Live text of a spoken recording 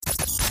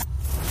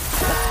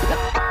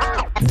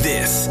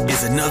This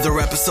is another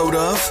episode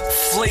of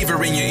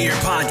Flavor in Your Ear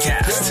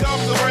podcast. Here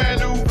comes a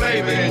brand new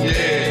flavor in your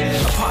ear.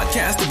 A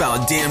podcast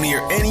about damn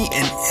near any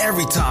and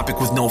every topic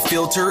with no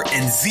filter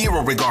and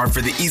zero regard for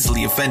the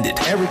easily offended.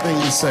 Everything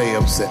you say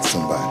upsets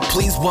somebody.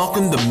 Please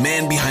welcome the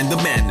man behind the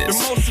madness.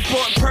 The most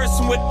important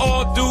person with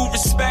all due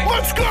respect.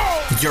 Let's go!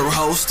 Your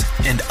host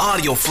and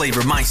audio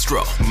flavor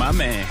maestro, My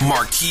man.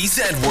 Marquise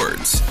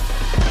Edwards.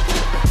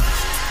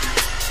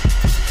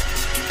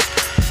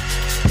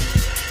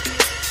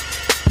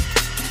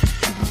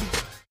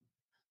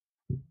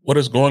 What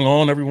is going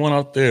on, everyone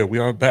out there? We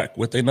are back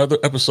with another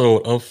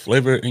episode of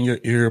Flavor in Your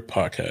Ear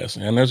podcast.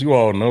 And as you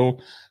all know,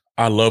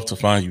 I love to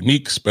find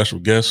unique, special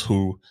guests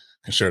who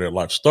can share their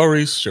life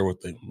stories, share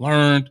what they've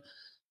learned,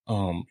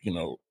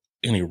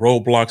 any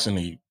roadblocks,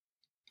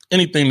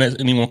 anything that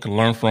anyone can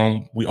learn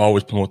from. We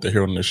always promote that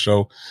here on this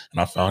show.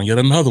 And I found yet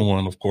another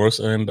one, of course,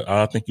 and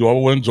I think you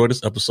all will enjoy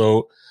this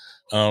episode.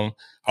 I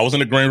was in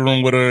the green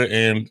room with her,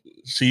 and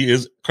she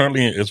is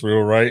currently in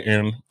Israel, right?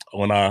 And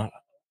when I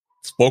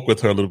spoke with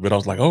her a little bit, I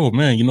was like, oh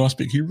man, I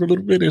speak Hebrew a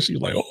little bit. And she's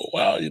like, oh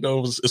wow,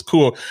 it's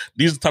cool.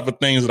 These are the type of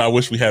things that I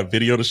wish we had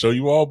video to show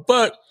you all,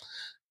 but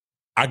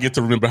I get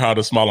to remember how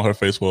the smile on her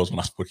face was when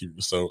I spoke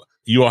Hebrew. So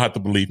you all have to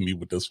believe me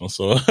with this one.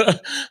 So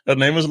her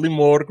name is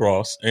Limor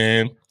Gross,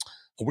 and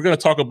we're going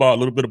to talk about a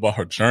little bit about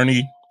her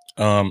journey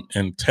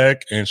in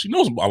tech. And she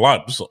knows a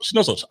lot. She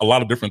knows a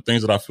lot of different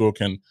things that I feel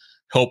can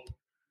help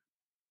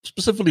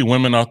specifically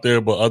women out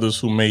there, but others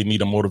who may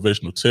need a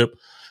motivational tip,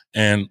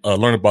 and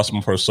learn about some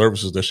of her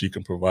services that she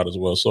can provide as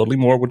well. So,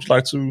 Limor, would you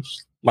like to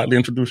slightly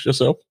introduce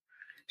yourself?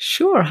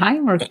 Sure. Hi,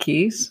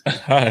 Marquise.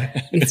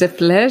 Hi. It's a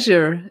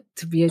pleasure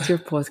to be at your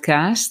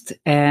podcast.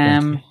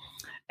 And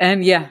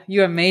yeah,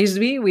 you amazed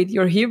me with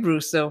your Hebrew.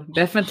 So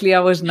definitely I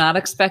was not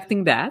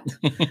expecting that.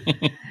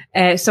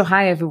 So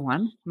hi,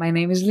 everyone. My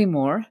name is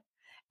Limor.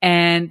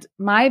 And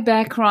my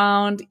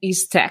background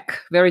is tech,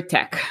 very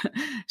tech.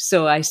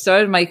 So I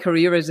started my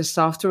career as a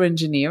software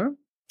engineer.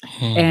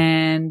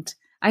 And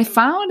I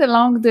found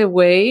along the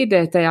way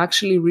that I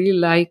actually really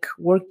like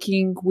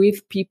working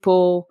with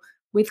people,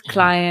 with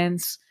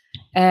clients,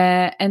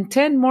 and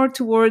tend more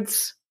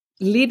towards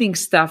leading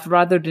stuff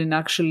rather than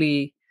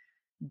actually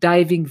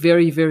diving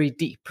very, very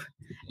deep.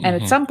 And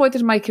at some point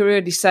in my career, I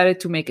decided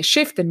to make a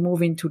shift and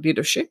move into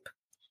leadership.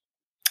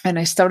 And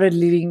I started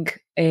leading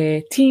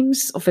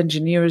teams of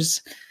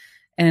engineers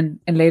and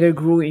later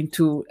grew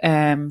into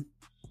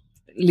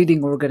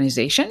leading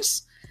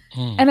organizations.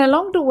 And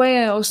along the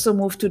way, I also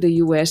moved to the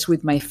U.S.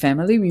 with my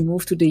family. We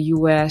moved to the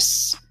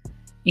U.S.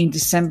 in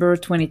December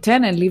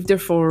 2010 and lived there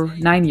for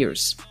 9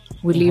 years.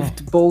 We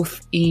lived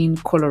both in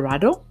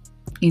Colorado,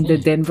 in the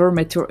Denver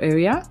metro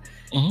area,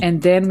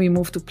 and then we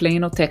moved to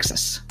Plano,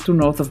 Texas, to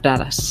north of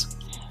Dallas.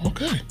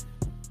 Okay.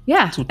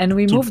 Yeah, and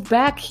we moved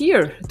back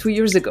here 2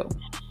 years ago.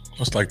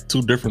 It's like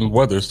two different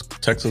weathers,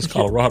 Texas,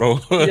 Colorado.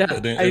 Yeah,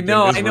 I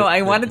know.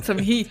 I wanted some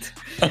heat.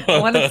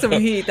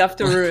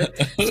 After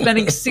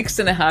spending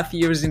 6.5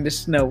 years in the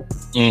snow.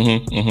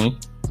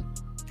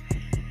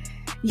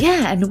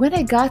 Yeah, and when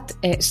I got...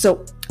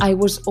 so I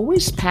was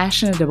always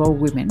passionate about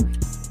women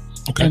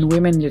and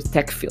women in the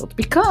tech field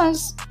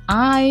because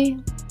I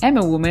am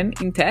a woman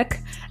in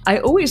tech. I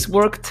always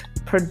worked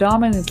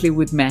predominantly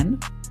with men,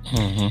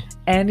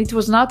 and it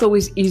was not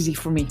always easy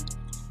for me.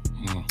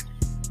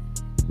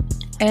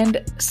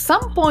 And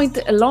some point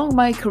along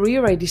my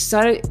career, I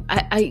decided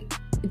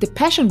the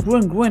passion grew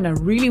and grew, and I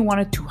really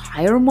wanted to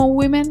hire more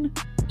women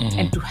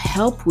and to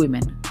help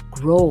women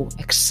grow,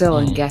 excel,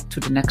 and get to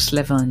the next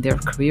level in their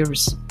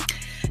careers.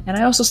 And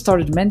I also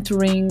started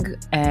mentoring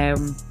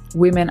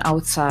women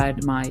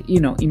outside my,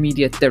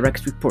 immediate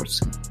direct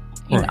reports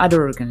in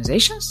other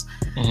organizations.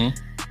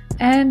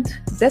 And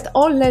that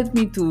all led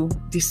me to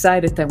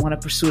decide that I want to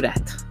pursue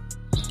that.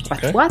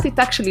 But what it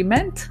actually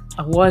meant,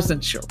 I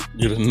wasn't sure.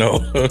 You didn't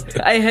know.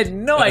 I had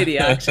no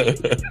idea, actually.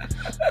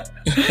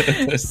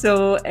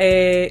 So,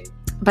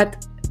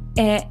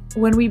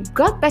 when we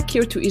got back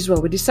here to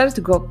Israel, we decided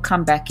to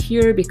come back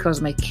here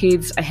because my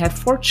kids, I have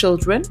 4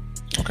 children.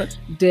 Okay.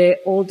 The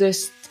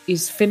oldest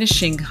is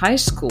finishing high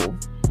school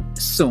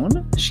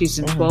soon. She's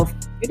in 12th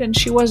grade, and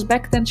she was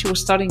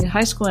starting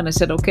high school, and I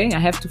said, okay, I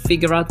have to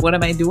figure out what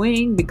am I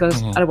doing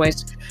because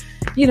otherwise,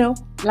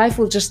 life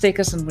will just take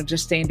us and we'll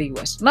just stay in the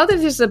US. Not that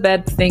it's a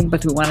bad thing,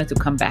 but we wanted to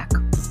come back.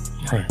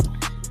 Right.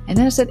 And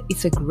then I said,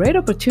 it's a great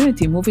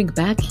opportunity moving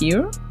back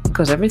here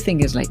because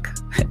everything is like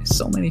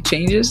so many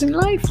changes in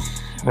life.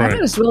 Right. I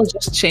might as well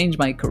just change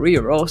my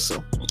career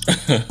also.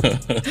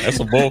 That's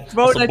a bold.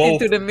 Throw that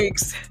into the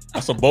mix.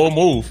 That's a bold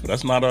move.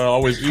 That's not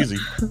always easy.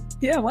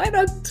 Yeah, why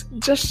not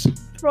just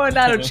throw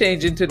another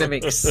change into the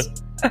mix?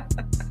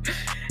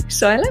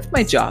 So I left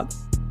my job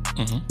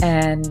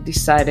and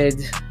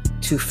decided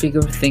to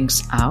figure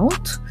things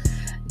out.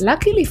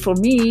 Luckily for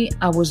me,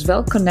 I was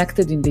well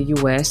connected in the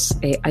US.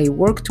 I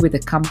worked with a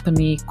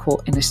company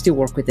called, and I still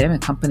work with them, a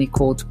company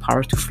called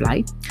Power to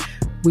Fly,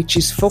 which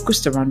is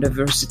focused around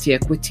diversity,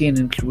 equity, and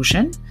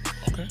inclusion.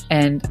 Okay.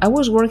 And I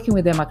was working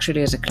with them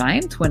actually as a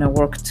client when I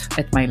worked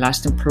at my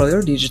last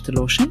employer,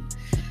 DigitalOcean.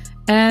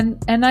 And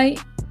I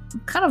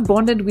kind of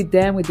bonded with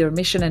them, with their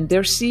mission, and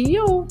their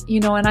CEO,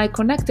 and I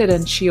connected,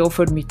 and she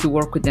offered me to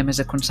work with them as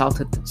a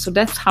consultant. So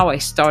that's how I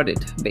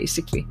started,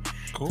 basically.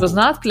 Cool. It was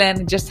not planned,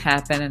 it just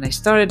happened. And I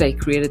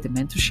created a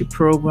mentorship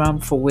program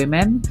for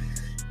women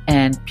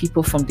and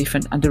people from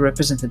different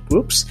underrepresented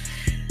groups.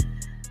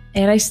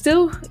 And I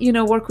still,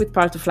 work with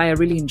Power to Fly. I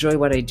really enjoy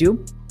what I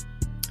do.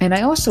 And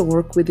I also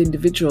work with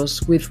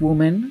individuals, with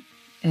women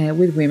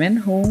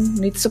who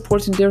need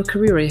support in their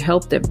career. I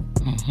help them.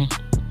 Mm-hmm.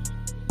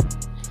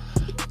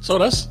 So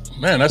that's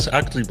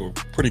actually a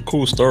pretty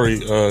cool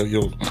story.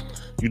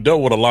 You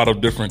dealt with a lot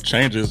of different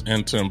changes,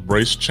 and to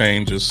embrace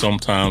change is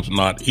sometimes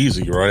not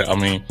easy, right? I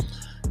mean,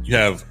 you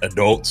have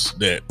adults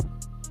that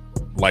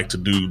like to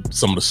do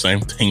some of the same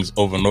things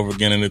over and over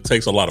again, and it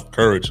takes a lot of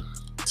courage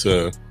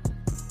to,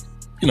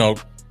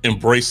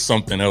 embrace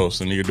something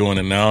else. And you're doing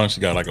it now, and she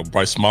got like a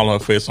bright smile on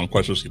her face. I'm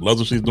quite sure she loves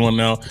what she's doing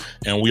now.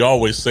 And we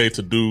always say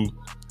to do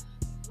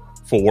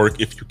for work,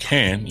 if you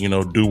can,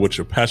 do what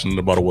you're passionate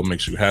about or what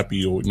makes you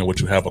happy, or what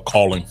you have a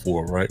calling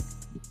for, right?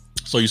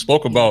 So you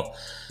spoke about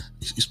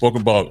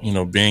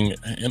being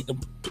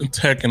in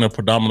tech in a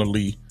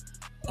predominantly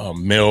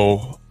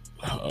male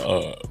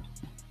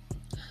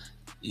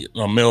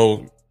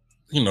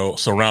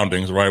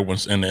surroundings, right?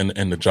 Once in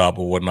the job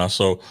or whatnot.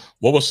 So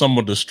what were some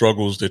of the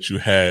struggles that you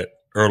had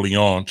early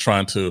on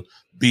trying to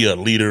be a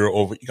leader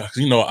over, because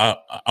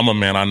I'm a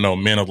man. I know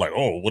men are like,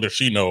 oh, what does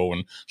she know?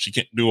 And she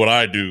can't do what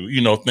I do,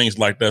 things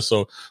like that.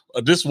 So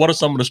what are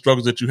some of the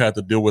struggles that you had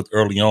to deal with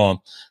early on,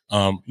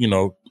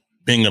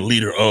 being a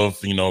leader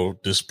of,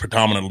 this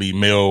predominantly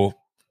male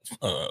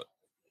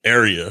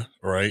area,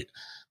 right?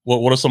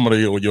 What are some of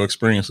your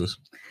experiences?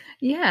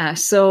 Yeah,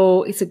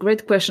 so it's a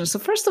great question. So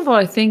first of all,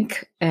 I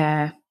think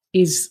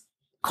is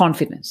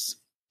confidence.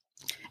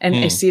 And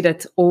I see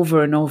that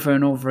over and over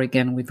and over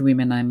again with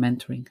women I'm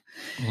mentoring.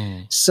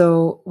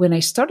 So when I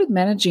started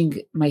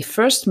managing, my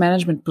first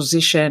management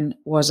position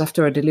was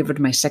after I delivered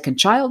my second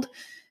child.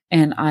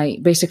 And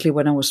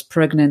when I was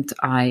pregnant,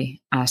 I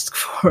asked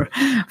for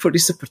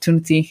this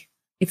opportunity.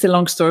 It's a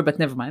long story, but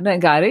never mind. I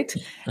got it.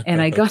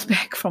 And I got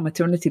back from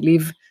maternity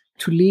leave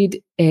to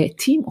lead a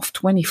team of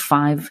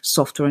 25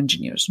 software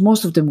engineers.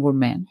 Most of them were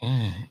men.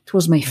 It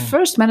was my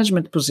first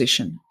management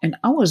position, and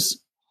I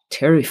was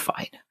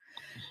terrified.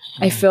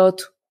 I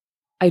felt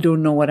I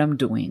don't know what I'm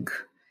doing,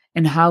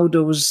 and how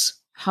those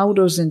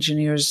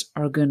engineers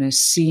are going to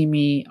see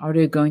me. Are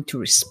they going to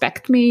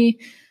respect me?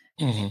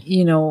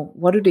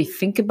 What do they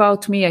think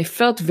about me? I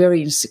felt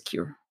very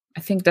insecure.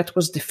 I think that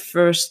was the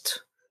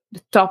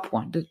top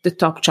one, the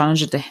top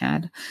challenge that I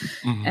had.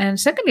 And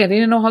secondly, I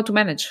didn't know how to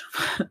manage.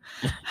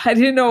 I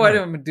didn't know what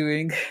I'm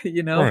doing,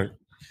 Right.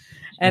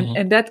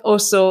 And that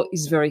also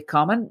is very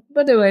common,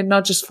 by the way,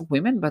 not just for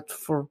women, but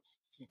for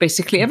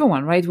basically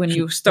everyone, right? When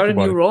you start a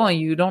new role and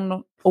you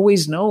don't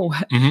always know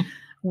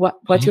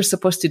what you're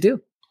supposed to do.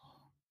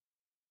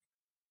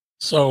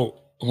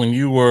 So when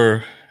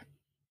you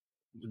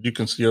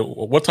consider,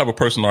 what type of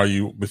person are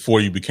you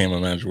before you became a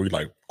manager? Were you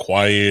like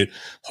quiet,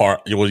 hard?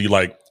 Was you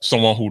like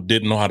someone who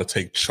didn't know how to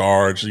take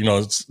charge?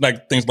 It's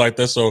like things like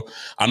that. So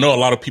I know a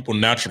lot of people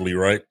naturally,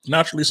 right?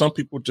 Naturally, some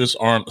people just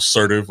aren't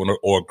assertive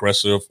or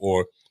aggressive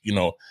or,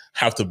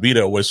 have to be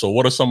that way. So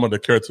what are some of the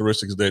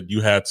characteristics that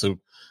you had to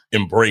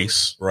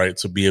embrace, right,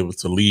 to be able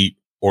to lead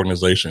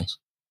organizations?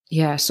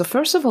 Yeah. So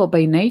first of all,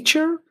 by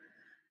nature,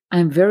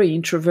 I'm very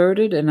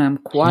introverted and I'm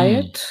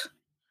quiet.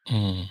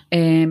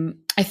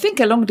 I think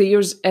along the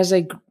years, as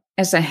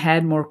I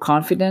had more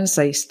confidence,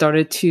 I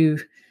started to,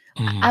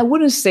 I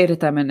wouldn't say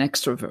that I'm an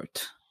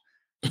extrovert,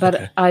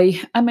 but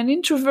I'm an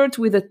introvert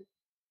with a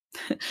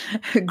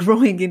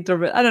growing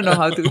introvert. I don't know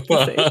how to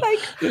say.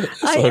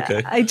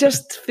 I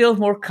just feel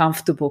more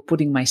comfortable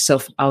putting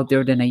myself out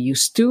there than I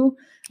used to.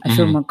 I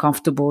feel more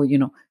comfortable,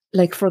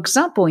 like for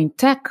example, in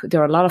tech,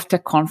 there are a lot of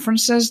tech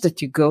conferences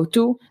that you go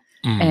to.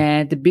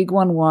 And the big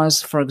one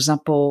was, for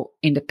example,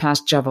 in the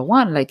past Java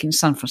One, like in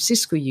San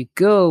Francisco, you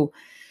go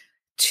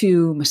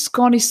to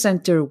Moscone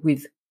Center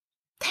with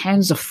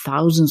tens of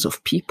thousands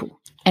of people.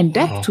 And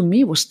that to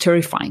me was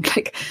terrifying.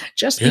 Like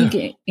just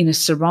being in a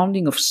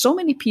surrounding of so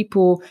many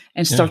people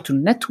and start to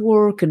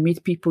network and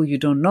meet people you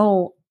don't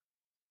know.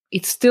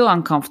 It's still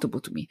uncomfortable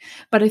to me.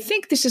 But I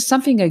think this is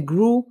something I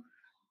grew,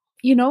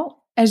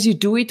 as you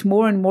do it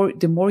more and more,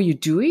 the more you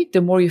do it,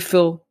 the more you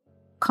feel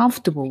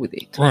comfortable with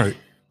it. Right.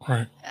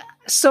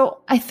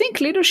 So I think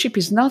leadership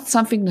is not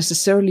something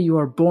necessarily you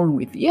are born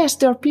with. Yes,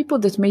 there are people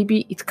that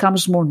maybe it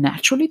comes more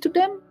naturally to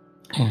them,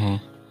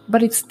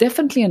 but it's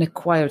definitely an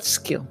acquired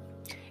skill.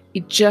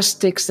 It just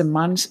takes a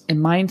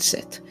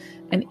mindset.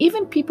 And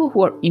even people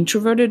who are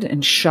introverted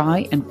and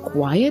shy and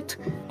quiet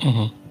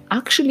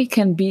actually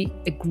can be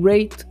a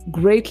great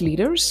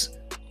leaders.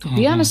 To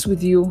be honest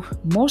with you,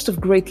 most of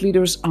great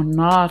leaders are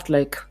not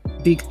like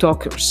big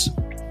talkers.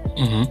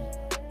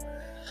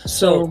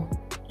 So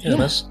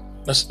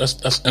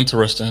that's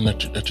interesting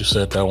that you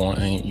said that one.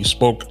 And you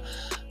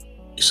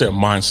said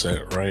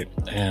mindset, right?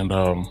 And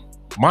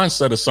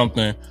mindset is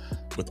something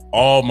with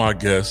all my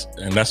guests,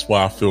 and that's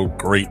why I feel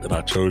great that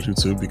I chose you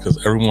too, because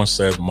everyone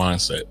says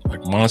mindset.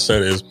 Like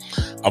mindset is,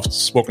 I've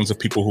spoken to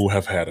people who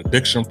have had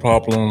addiction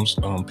problems,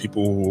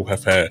 people who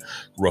have had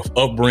rough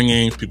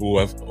upbringing, people who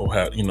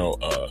have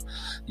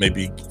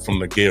maybe from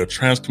the gay or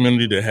trans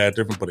community that had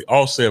different, but they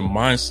all said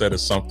mindset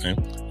is something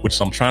which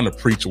I'm trying to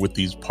preach with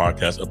these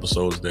podcast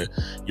episodes, that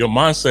your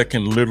mindset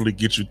can literally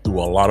get you through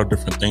a lot of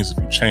different things if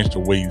you change the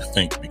way you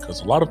think.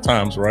 Because a lot of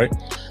times, right,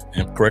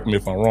 and correct me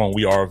if I'm wrong,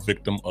 we are a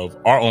victim of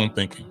our own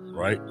thinking,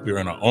 right? We're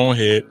in our own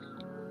head,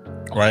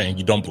 right? And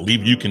you don't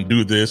believe you can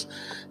do this.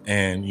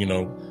 And,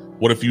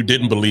 what if you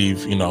didn't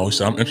believe, you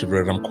say, I'm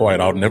introverted, I'm quiet,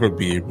 I'll never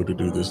be able to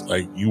do this.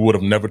 Like, you would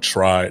have never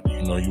tried,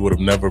 you would have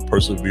never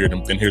persevered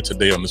and been here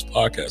today on this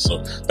podcast.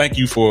 So thank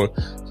you for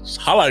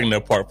highlighting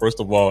that part, first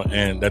of all.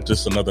 And that's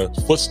just another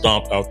foot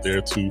stomp out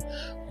there to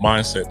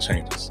mindset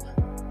changes.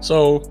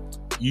 So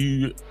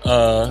when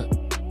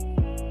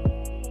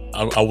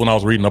I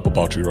was reading up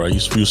about you, right,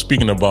 you were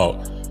speaking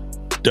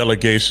about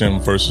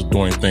delegation versus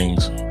doing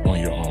things on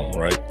your own,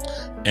 right?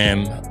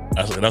 And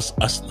that's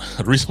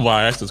the reason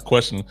why I asked this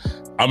question.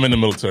 I'm in the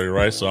military,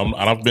 right? So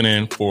I've been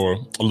in for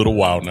a little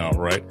while now,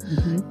 right?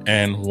 Mm-hmm.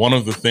 And one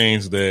of the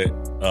things that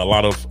a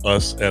lot of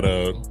us at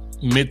a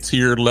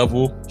mid-tier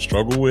level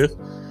struggle with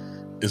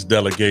is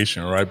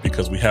delegation, right?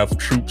 Because we have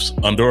troops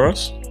under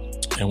us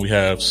and we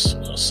have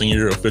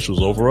senior officials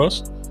over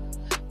us.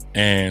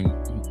 And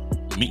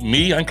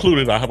me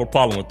included, I have a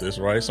problem with this,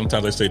 right?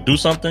 Sometimes they say do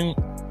something,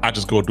 I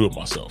just go do it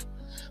myself.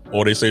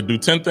 Or they say do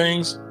 10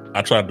 things,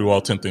 I try to do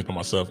all 10 things for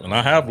myself. And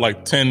I have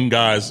like 10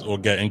 guys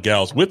and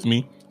gals with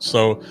me.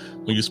 So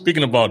when you're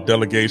speaking about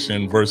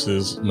delegation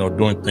versus,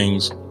 doing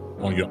things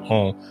on your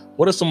own,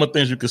 what are some of the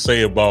things you could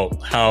say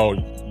about how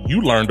you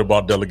learned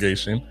about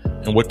delegation,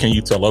 and what can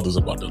you tell others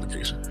about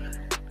delegation?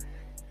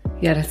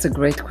 Yeah, that's a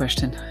great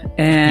question.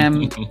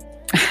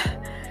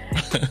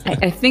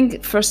 I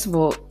think, first of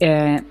all,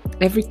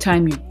 every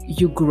time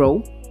you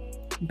grow,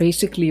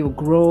 basically you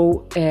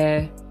grow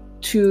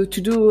to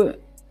do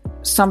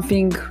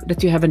something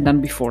that you haven't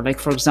done before. Like,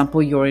 for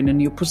example, you're in a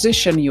new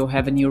position, you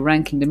have a new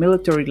rank in the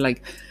military,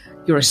 like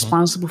you're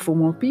responsible for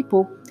more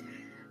people.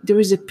 There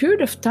is a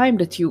period of time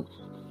that you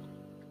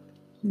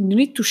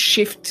need to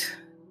shift.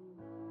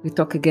 We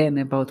talk again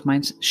about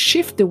mindset.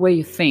 Shift the way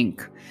you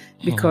think.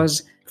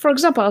 Because, for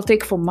example, I'll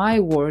take for my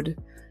word,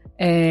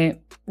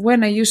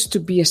 when I used to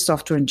be a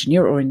software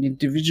engineer or an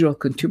individual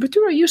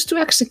contributor, I used to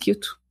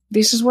execute.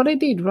 This is what I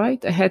did,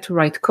 right? I had to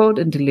write code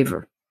and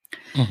deliver.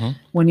 Mm-hmm.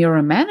 When you're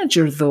a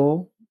manager,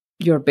 though,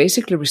 you're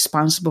basically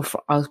responsible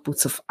for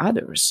outputs of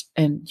others,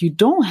 and you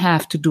don't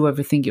have to do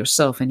everything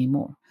yourself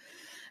anymore.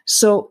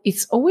 So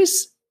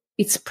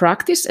it's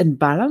practice and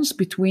balance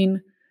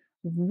between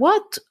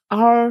what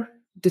are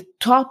the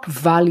top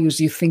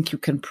values you think you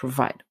can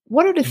provide.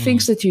 What are the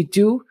things that you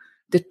do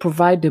that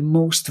provide the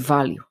most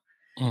value?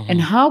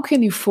 And how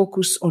can you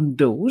focus on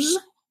those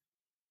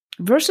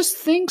versus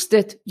things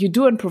that you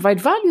do and provide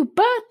value,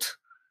 but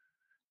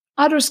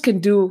others can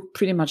do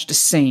pretty much the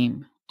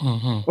same,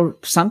 or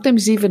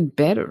sometimes even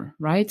better,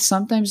 right?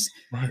 Sometimes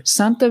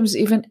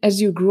even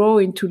as you grow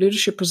into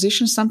leadership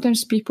positions,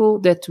 sometimes people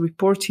that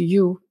report to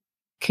you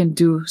can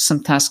do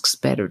some tasks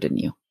better than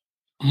you.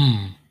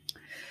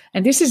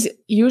 And this is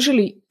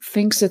usually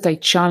things that I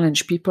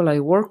challenge people I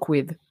work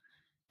with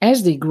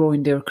as they grow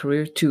in their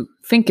career to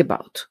think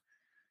about.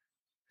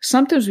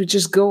 Sometimes we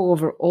just go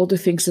over all the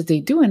things that they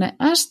do, and I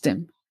ask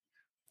them,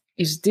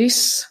 is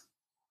this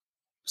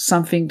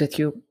something that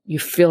you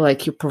feel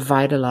like you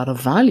provide a lot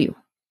of value?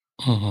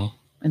 And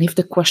if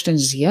the question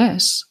is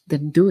yes,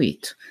 then do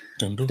it.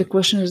 The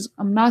question is,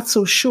 I'm not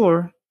so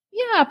sure.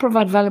 Yeah, I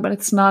provide value, but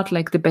it's not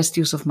like the best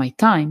use of my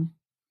time.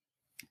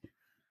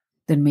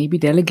 Then maybe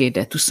delegate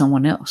that to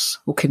someone else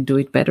who can do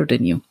it better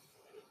than you.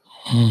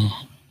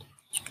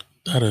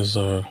 That is,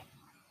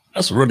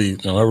 that's really,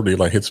 that really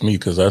like hits me,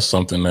 because that's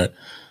something that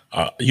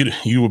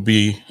you would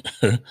be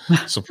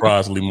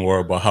surprisingly more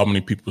about how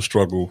many people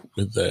struggle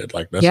with that.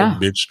 Like that's a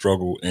big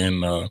struggle.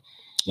 And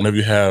whenever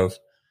you have,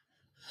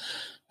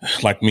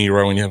 like me,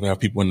 right, when you have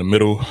people in the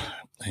middle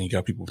and you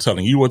got people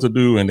telling you what to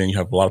do, and then you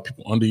have a lot of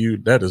people under you,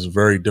 that is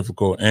very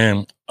difficult.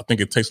 And I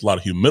think it takes a lot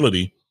of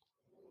humility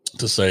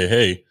to say,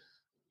 hey,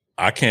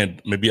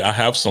 maybe I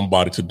have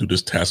somebody to do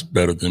this task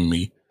better than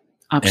me.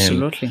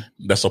 Absolutely.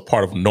 And that's a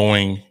part of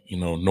knowing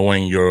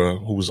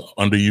who's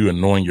under you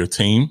and knowing your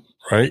team,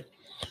 right?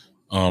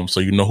 So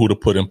you know who to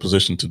put in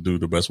position to do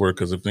the best work.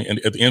 Because at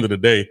the end of the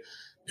day,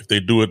 if they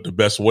do it the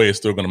best way, it's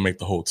still going to make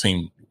the whole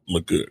team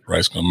look good, right?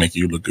 It's going to make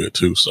you look good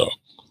too. So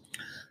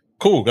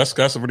cool. That's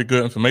some really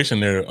good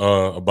information there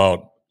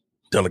about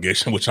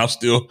delegation, which I'm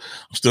still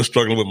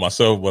struggling with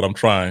myself, but I'm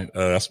trying.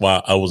 That's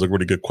why it was a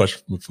really good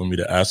question for me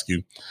to ask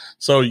you.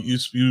 So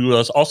you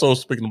also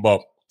speaking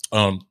about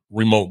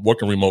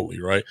working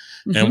remotely, right?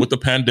 And with the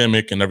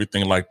pandemic and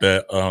everything like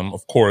that,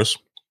 of course,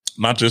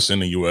 not just in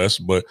the US,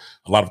 but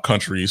a lot of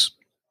countries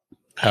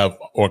have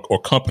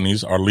or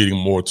companies are leading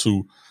more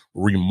to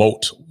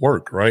remote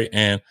work, right?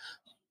 And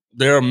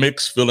there are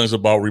mixed feelings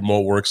about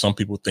remote work. Some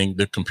people think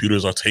that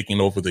computers are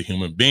taking over the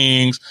human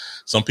beings.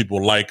 Some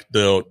people like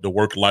the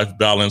work-life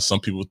balance. Some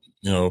people,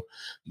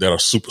 that are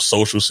super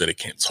social, say they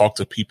can't talk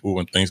to people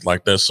and things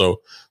like that.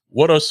 So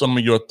what are some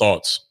of your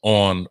thoughts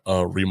on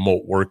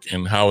remote work,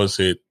 and how has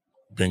it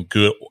been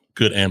good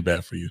and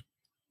bad for you?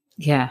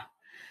 Yeah.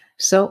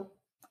 So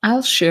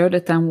I'll share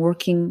that I'm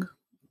working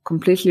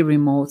completely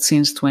remote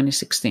since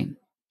 2016.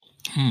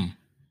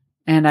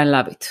 And I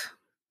love it.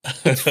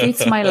 It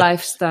fits my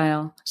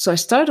lifestyle. So I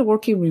started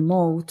working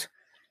remote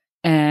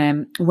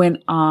when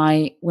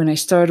I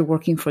started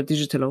working for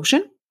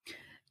DigitalOcean.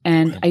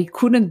 And I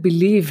couldn't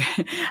believe,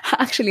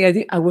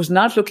 actually, I was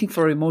not looking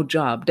for a remote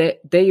job.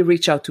 They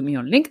reached out to me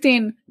on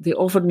LinkedIn. They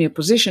offered me a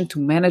position to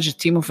manage a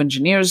team of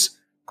engineers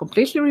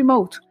completely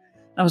remote.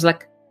 I was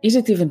like, is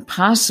it even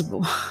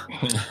possible?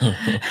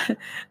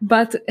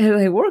 But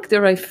as I worked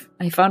there, I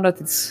found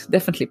out it's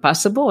definitely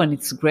possible, and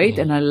it's great.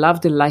 And I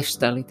love the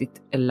lifestyle it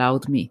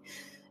allowed me.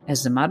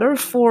 As a mother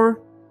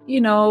for,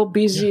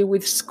 busy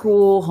with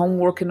school,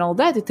 homework and all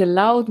that, it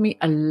allowed me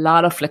a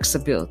lot of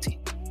flexibility.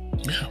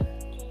 Yeah.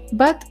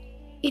 But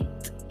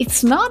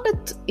it's not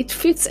that it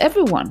fits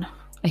everyone.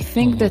 I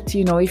think that,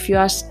 if you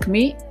ask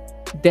me,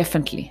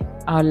 definitely,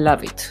 I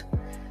love it.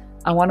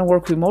 I want to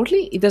work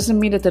remotely. It doesn't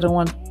mean that I don't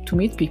want to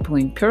meet people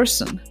in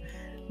person,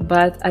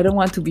 but I don't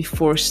want to be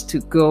forced to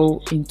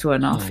go into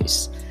an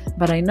office.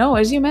 But I know,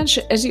 as you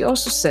mentioned, as you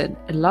also said,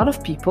 a lot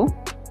of people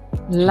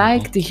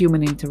like the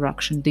human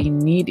interaction. They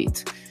need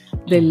it.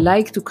 They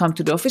like to come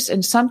to the office,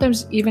 and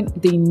sometimes even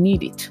they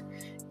need it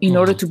in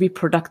order to be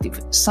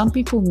productive. Some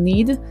people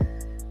need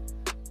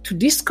to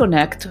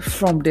disconnect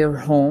from their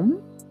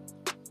home,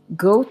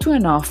 go to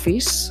an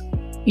office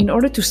in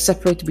order to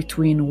separate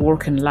between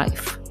work and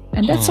life.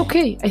 And that's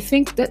okay. I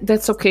think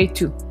that's okay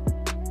too.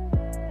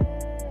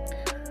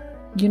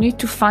 You need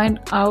to find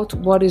out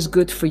what is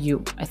good for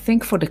you. I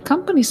think for the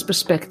company's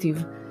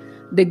perspective,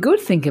 the good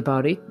thing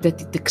about it,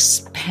 that it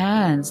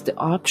expands the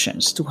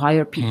options to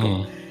hire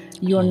people.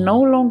 You're no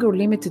longer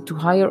limited to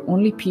hire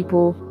only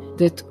people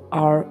that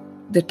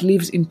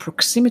lives in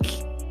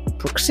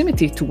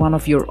proximity to one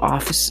of your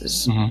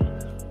offices.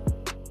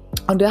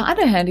 On the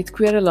other hand, it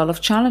creates a lot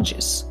of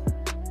challenges.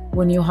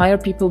 When you hire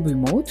people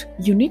remote,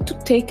 you need to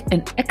take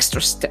an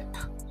extra step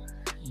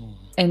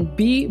and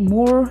be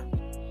more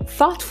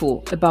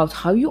thoughtful about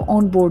how you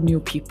onboard new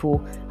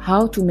people,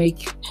 how to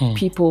make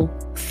people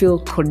feel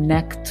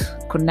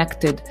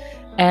connected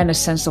and a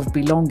sense of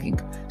belonging.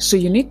 So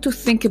you need to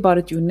think about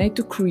it. You need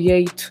to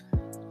create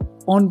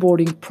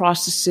onboarding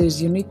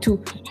processes. You need to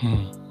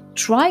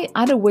try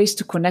other ways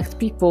to connect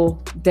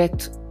people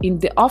that in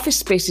the office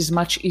space is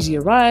much easier,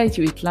 right?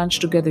 You eat lunch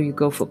together, you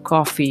go for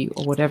coffee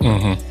or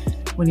whatever.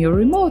 When you're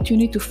remote, you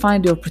need to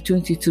find the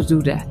opportunity to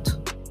do that.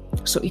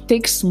 So it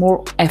takes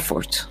more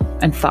effort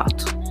and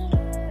thought.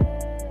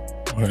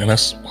 And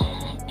that's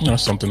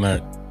something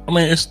that,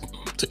 it's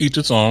to each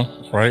its own,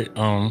 right?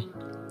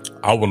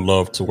 I would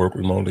love to work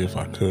remotely if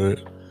I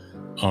could,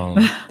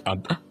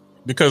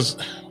 because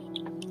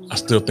I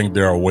still think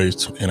there are ways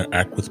to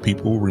interact with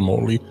people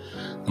remotely.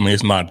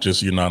 It's not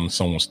just you're not in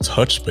someone's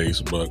touch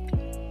space, but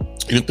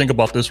you can think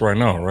about this right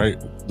now, right?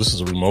 This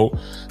is a remote.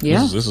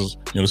 Yeah. This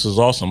is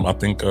awesome. I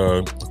think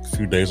a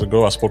few days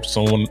ago I spoke to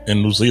someone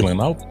in New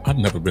Zealand. I've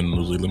never been to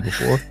New Zealand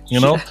before,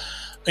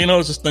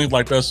 it's just things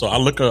like that. So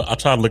I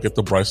try to look at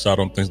the bright side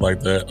on things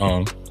like that.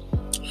 And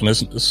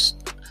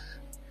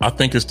I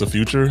think it's the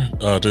future,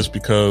 just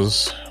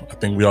because I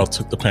think we all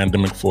took the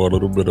pandemic for a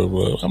little bit of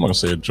I'm not going to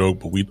say a joke,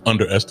 but we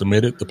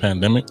underestimated the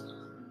pandemic.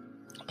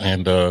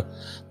 And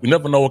we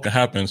never know what can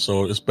happen.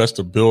 So it's best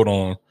to build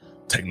on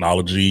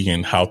technology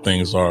and how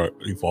things are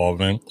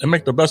evolving and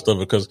make the best of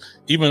it. Because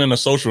even in a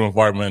social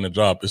environment in a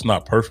job, it's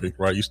not perfect,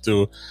 right?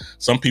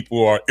 Some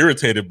people are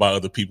irritated by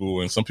other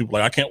people, and some people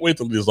are like, I can't wait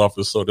to leave this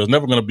office. So there's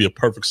never going to be a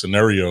perfect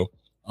scenario,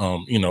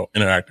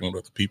 interacting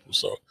with other people.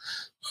 So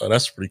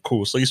that's pretty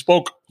cool. So you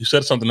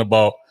said something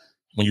about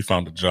when you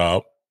found a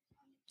job.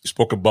 You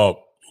spoke about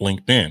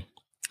LinkedIn.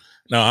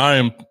 Now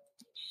I'm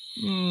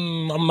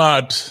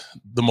not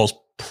the most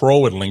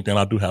pro at LinkedIn.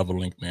 I do have a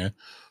LinkedIn.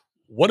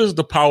 What is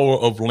the power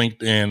of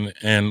LinkedIn,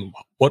 and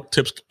what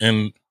tips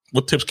can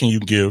you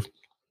give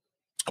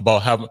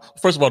about having?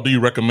 First of all, do you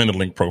recommend a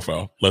link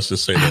profile? Let's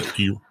just say that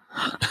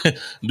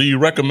do you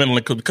recommend a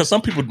link? Because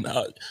some people,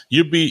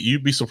 you'd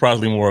be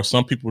surprisingly more.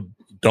 Some people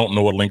don't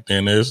know what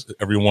LinkedIn is.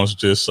 Everyone's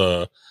just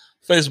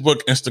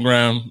Facebook,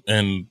 Instagram,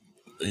 and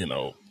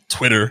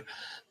Twitter,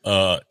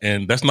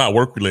 and that's not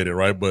work related,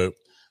 right? But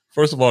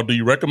first of all, do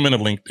you recommend a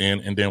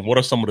LinkedIn? And then what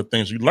are some of the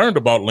things you learned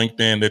about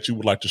LinkedIn that you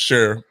would like to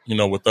share,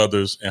 with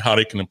others, and how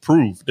they can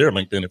improve their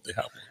LinkedIn if they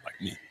have one, like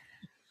me?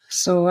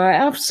 So I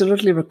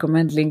absolutely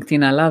recommend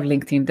LinkedIn. I love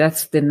LinkedIn.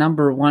 That's the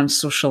number one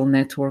social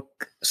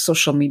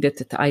media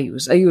that I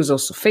use. I use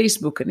also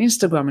Facebook and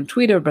Instagram and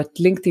Twitter, but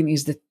LinkedIn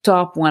is the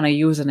top one I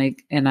use,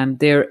 and I'm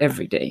there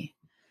every day.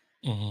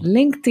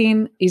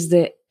 LinkedIn is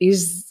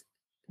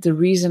the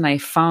reason I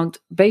found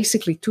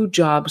basically 2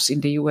 jobs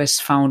in the US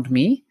found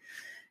me.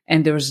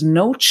 And there was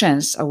no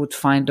chance I would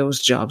find those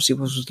jobs if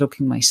I was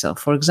looking myself.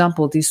 For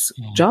example, this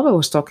job I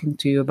was talking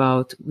to you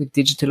about with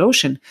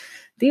DigitalOcean,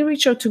 they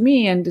reached out to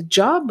me, and the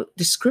job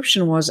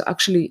description was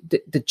actually,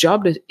 the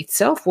job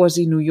itself was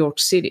in New York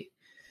City.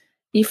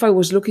 If I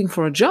was looking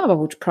for a job, I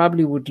would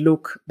probably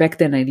look, back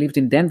then I lived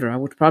in Denver, I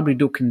would probably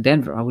look in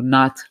Denver. I would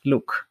not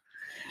look.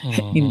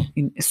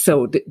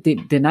 So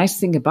the nice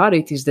thing about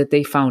it is that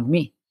they found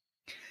me.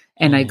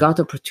 And I got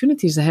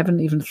opportunities I haven't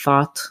even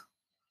thought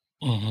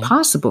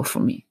possible for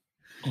me.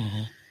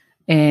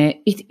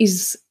 It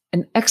is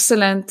an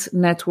excellent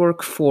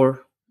network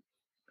for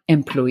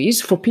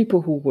employees, for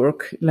people who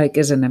work like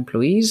as an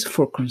employees,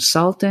 for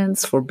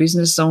consultants, for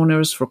business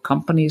owners, for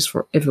companies,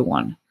 for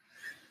everyone.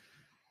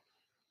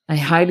 I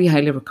highly,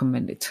 highly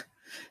recommend it.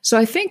 So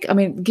I think,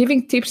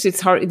 giving tips,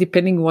 it's hard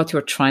depending on what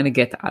you're trying to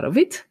get out of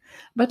it.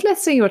 But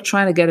let's say you're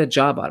trying to get a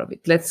job out of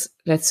it. Let's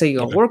say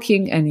you're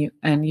working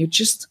and you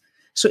just,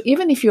 so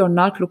even if you're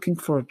not looking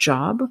for a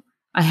job,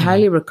 I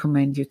highly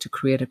recommend you to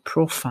create a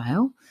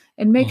profile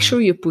and make sure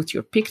you put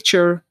your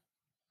picture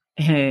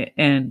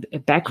and a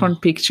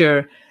background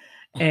picture.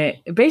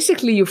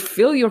 Basically, you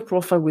fill your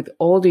profile with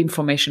all the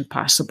information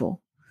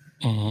possible.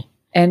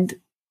 And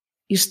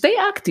you stay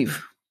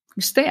active.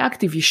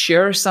 You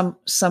share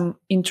some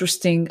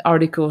interesting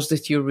articles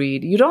that you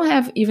read. You don't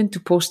have even to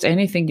post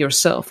anything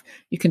yourself.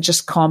 You can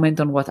just comment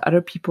on what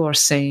other people are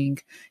saying.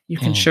 You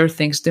can share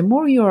things. The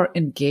more you're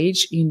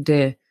engaged in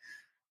the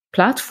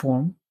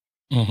platform,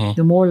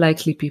 the more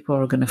likely people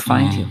are going to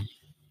find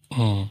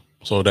you.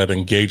 So that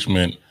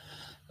engagement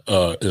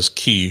is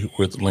key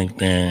with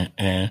LinkedIn.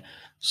 And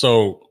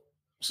so,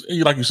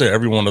 like you said,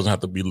 everyone doesn't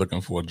have to be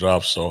looking for a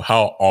job. So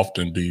how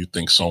often do you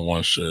think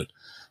someone should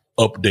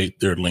update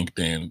their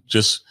LinkedIn?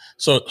 Just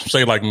so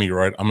say like me,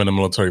 right? I'm in the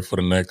military for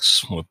the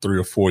next 3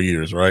 or 4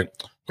 years, right?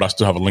 But I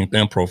still have a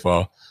LinkedIn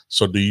profile.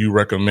 So do you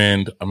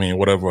recommend,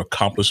 whatever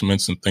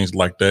accomplishments and things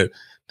like that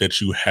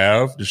you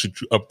have, should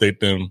you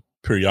update them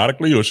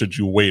periodically, or should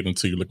you wait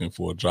until you're looking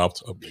for a job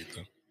to update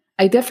them?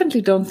 I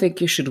definitely don't think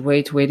you should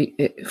wait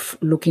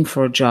looking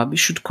for a job. You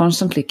should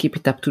constantly keep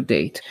it up to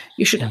date.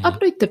 You should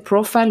update the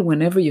profile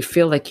whenever you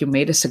feel like you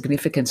made a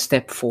significant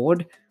step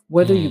forward,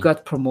 whether you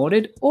got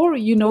promoted or,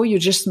 you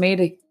just made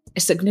a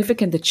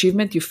significant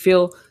achievement you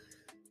feel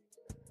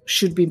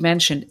should be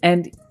mentioned.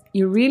 And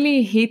you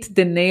really hit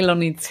the nail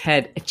on its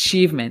head,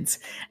 achievements.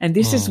 And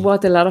this is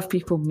what a lot of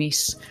people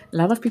miss. A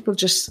lot of people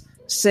just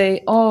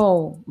say,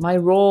 oh, my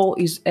role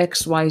is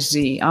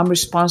XYZ. I'm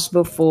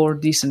responsible for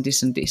this and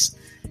this and this.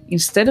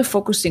 Instead of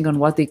focusing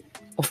on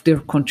of their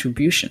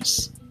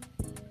contributions,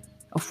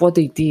 of what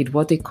they did,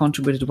 what they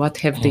contributed, what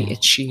have they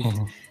achieved.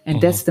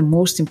 And that's the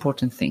most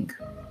important thing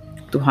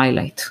to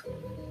highlight.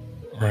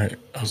 Right.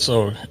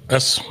 So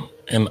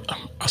and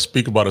I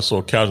speak about it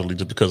so casually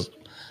just because,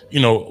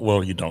 you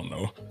don't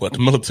know, but the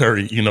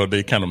military,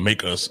 they kind of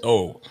make us,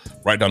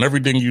 write down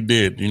everything you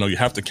did. You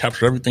have to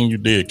capture everything you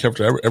did,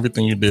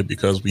 everything you did,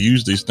 because we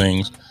use these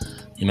things,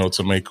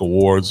 to make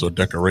awards or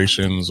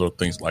decorations or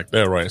things like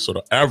that. Right. So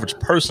the average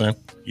person,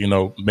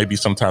 maybe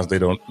sometimes they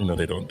don't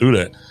do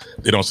that.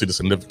 They don't see the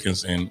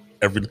significance in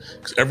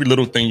every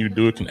little thing you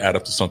do. It can add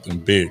up to something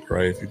big,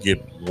 right? If you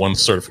get one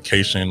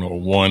certification or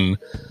one,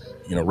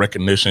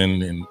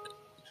 recognition, and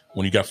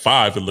when you got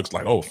 5, it looks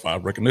like,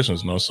 5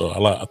 recognitions, So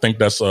I think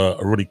that's a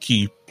really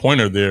key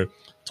pointer there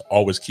to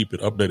always keep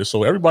it updated.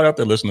 So everybody out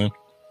there listening,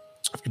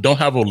 if you don't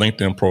have a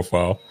LinkedIn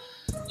profile,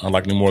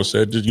 like Nimor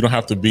said, you don't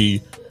have to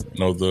be,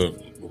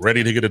 the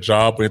ready to get a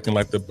job or anything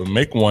like that, but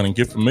make one and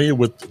get familiar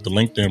with the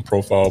LinkedIn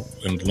profile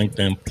and the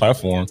LinkedIn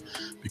platform,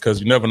 because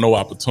you never know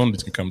what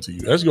opportunities can come to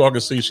you. As you all can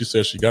see, she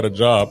says she got a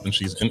job and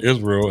she's in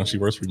Israel and she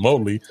works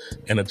remotely,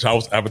 and the job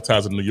was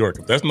advertised in New York.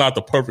 If that's not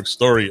the perfect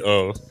story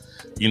of,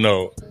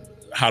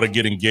 how to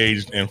get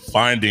engaged and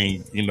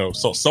finding,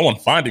 so someone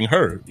finding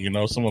her,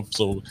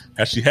 so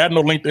had she had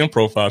no LinkedIn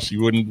profile, she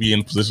wouldn't be in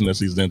the position that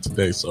she's in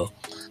today. So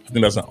I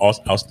think that's an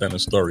outstanding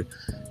story.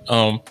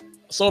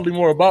 So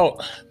more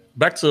about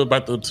back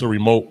to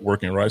remote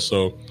working, right?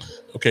 So,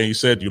 okay, you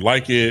said you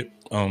like it.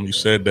 You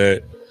said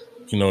that,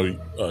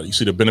 you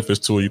see the benefits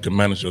to it. You can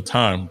manage your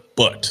time,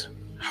 but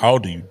how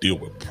do you deal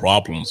with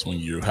problems when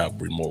you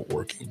have remote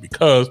working?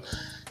 Because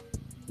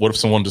what if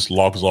someone just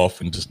logs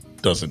off and just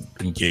doesn't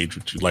engage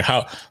with you? Like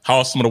how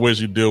are some of the ways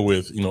you deal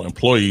with,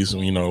 employees,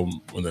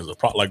 when there's a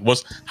problem? Like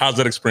how's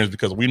that experience?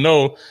 Because we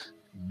know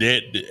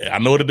that, I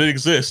know that it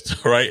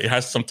exists, right? It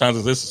has sometimes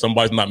exist.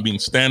 Somebody's not meeting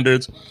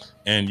standards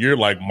and you're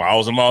like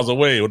miles and miles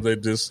away, or they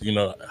just,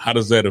 how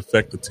does that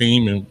affect the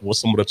team, and what's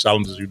some of the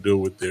challenges you deal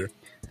with there?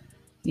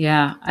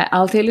 Yeah,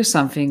 I'll tell you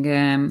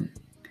something.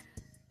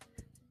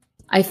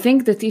 I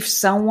think that if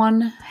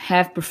someone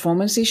have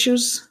performance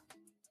issues,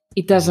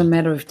 it doesn't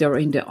matter if they're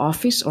in the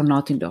office or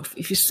not in the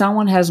office. If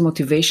someone has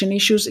motivation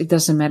issues, it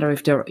doesn't matter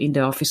if they're in the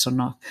office or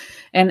not.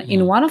 And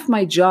in one of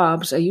my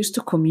jobs, I used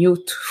to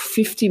commute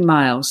 50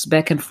 miles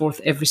back and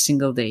forth every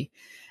single day.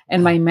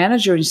 And my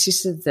manager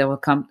insisted that I will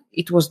come.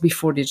 It was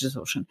before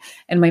DigitalOcean.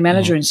 And my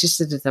manager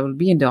insisted that I will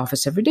be in the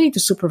office every day to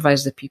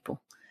supervise the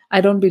people.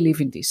 I don't believe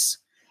in this.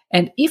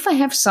 And if I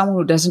have someone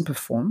who doesn't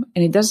perform,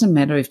 and it doesn't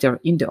matter if they're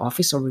in the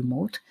office or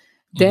remote,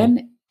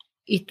 then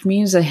it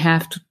means I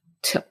have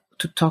to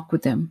talk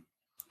with them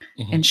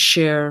and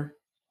share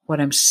what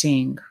I'm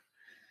seeing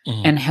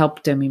and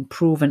help them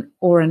improve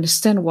or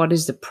understand what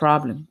is the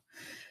problem.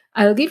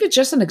 I'll give you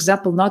just an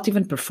example, not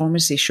even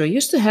performance issue. I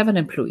used to have an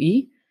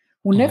employee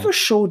who never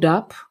showed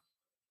up.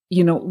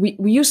 We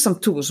use some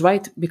tools,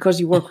 right? Because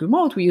you work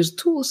remote, we use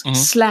tools.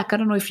 Slack, I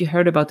don't know if you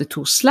heard about the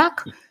tool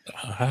Slack.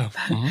 I have.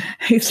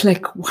 It's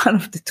like one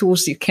of the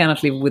tools you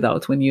cannot live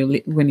without when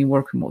you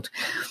work remote.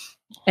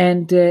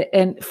 And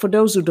for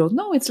those who don't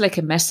know, it's like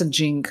a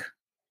messaging,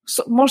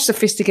 so more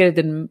sophisticated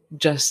than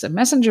just a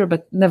messenger,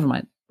 but never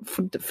mind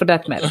for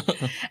that matter.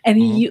 And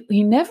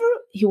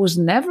he was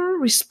never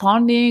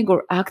responding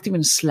or active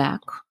in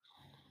Slack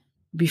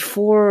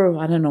before,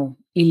 I don't know,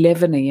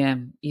 11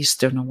 a.m.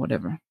 Eastern or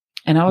whatever.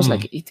 And I was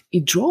like,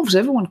 it drove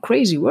everyone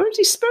crazy. Where is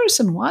this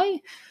person?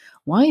 Why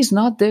is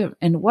not there?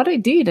 And what I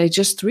did, I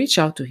just reached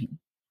out to him.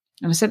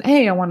 And I said,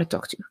 hey, I want to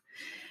talk to you.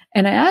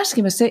 And I asked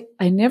him, I said,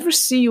 I never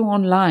see you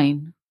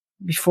online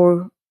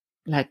before,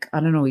 like, I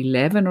don't know,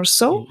 11 or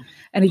so.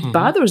 And it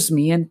bothers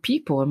me and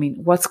people. I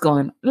mean, what's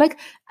going on? Like,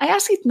 I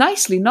asked it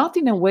nicely, not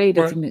in a way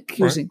that I'm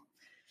accusing.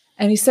 Right.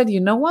 And he said, you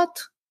know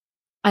what?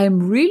 I am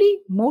really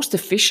most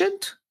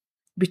efficient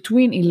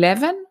between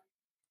 11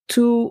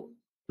 to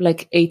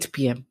like 8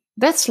 p.m.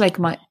 That's like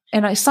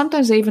and I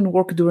sometimes even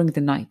work during the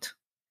night.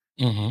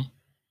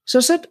 So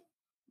I said,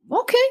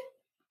 okay.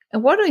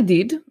 And what I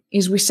did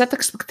is we set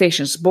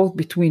expectations both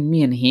between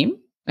me and him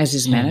as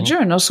his manager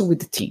and also with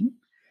the team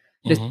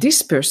that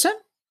this person,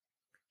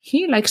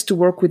 he likes to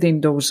work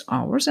within those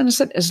hours. And I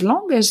said, as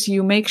long as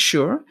you make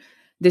sure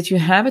that you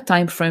have a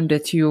time frame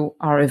that you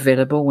are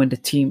available when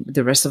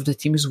the rest of the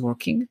team is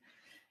working,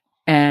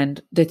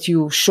 and that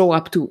you show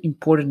up to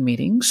important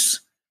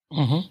meetings,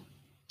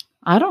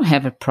 I don't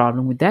have a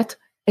problem with that.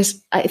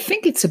 As I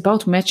think it's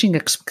about matching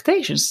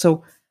expectations.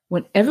 So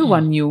when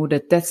everyone knew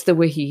that that's the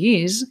way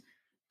he is,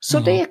 so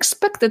they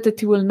expected that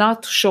he will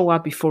not show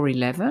up before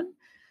 11.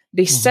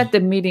 They set the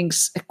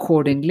meetings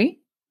accordingly.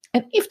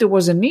 And if there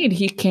was a need,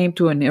 he came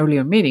to an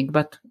earlier meeting,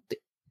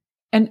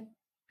 and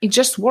it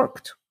just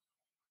worked.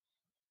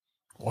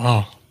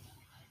 Wow.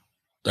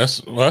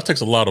 That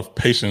takes a lot of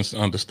patience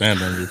and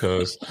understanding,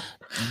 because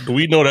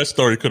we know that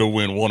story could have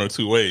went one or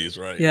two ways,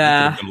 right?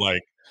 Yeah. You could have been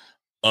like,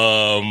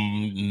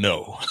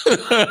 no.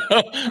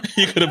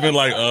 You could have been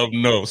like,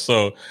 no.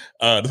 So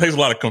it takes a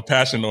lot of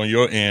compassion on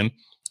your end.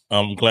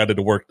 I'm glad that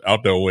it worked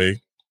out that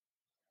way.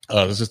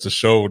 It's just to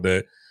show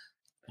that,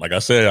 like I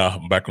said,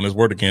 I'm back on this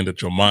word again,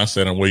 that your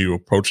mindset and way you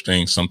approach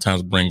things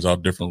sometimes brings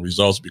out different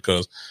results,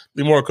 because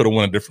Limor could have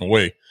went a different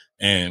way.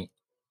 And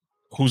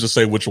who's to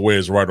say which way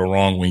is right or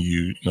wrong when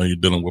you're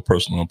dealing with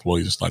personal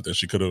employees and stuff like that.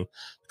 She could have,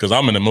 because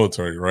I'm in the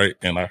military, right?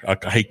 And I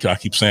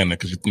keep saying that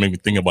because you make me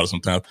think about it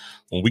sometimes.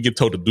 When we get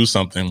told to do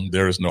something,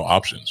 there is no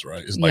options,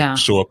 right? It's like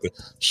show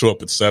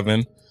up at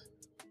 7.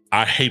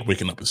 I hate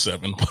waking up at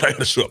 7, but I have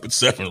to show up at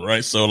 7,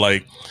 right? So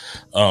like,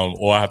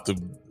 or I have to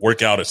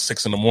work out at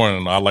 6 in the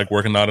morning. I like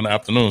working out in the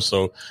afternoon.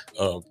 So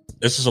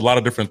it's just a lot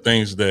of different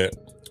things that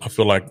I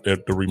feel like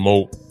that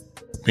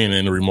being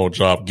in a remote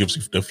job gives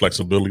you the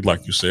flexibility,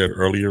 like you said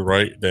earlier,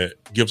 right? That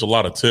gives a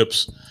lot of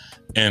tips,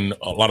 and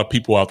a lot of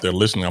people out there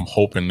listening, I'm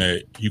hoping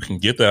that you can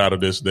get that out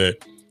of this, that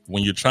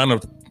when you're trying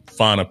to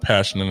find a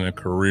passion in a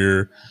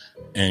career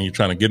and you're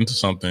trying to get into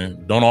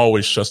something, don't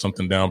always shut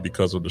something down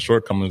because of the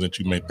shortcomings that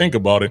you may think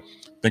about it.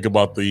 Think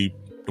about the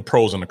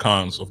pros and the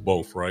cons of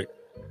both, right?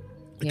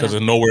 Because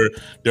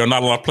there are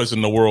not a lot of places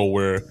in the world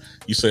where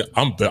you say,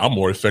 I'm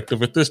more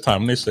effective at this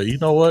time. And they say, you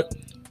know what?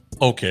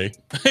 Okay.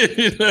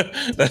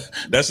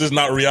 That's just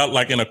not real.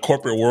 Like in a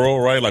corporate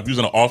world, right? Like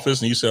using an office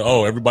and you say,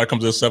 oh, everybody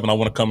comes at 7. I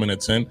want to come in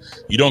at 10.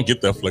 You don't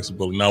get that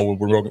flexibility. Now when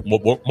we're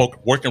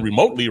working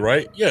remotely,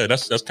 right? Yeah,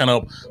 that's kind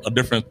of a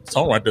different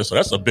tone right there. So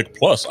that's a big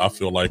plus, I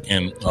feel like,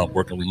 in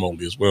working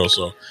remotely as well.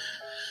 So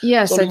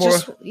yes, I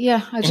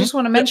just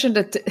want to mention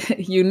that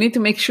you need to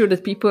make sure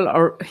that people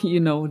are,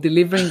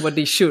 delivering what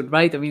they should,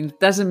 right? I mean, it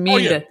doesn't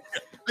mean that.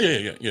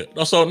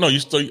 Yeah. So no,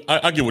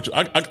 I get what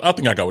I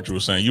think I got what you were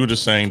saying. You were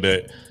just saying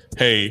that,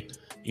 hey,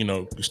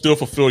 you still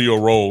fulfill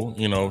your role,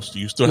 so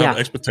you still have an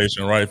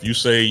expectation, right? If you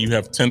say you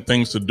have 10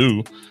 things to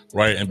do,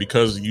 right? And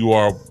because you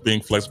are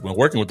being flexible and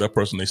working with that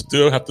person, they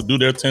still have to do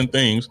their 10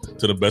 things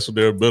to the best of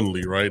their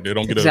ability, right? They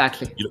don't get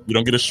you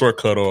don't get a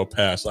shortcut or a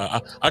pass.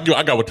 I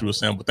got what you were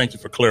saying, but thank you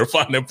for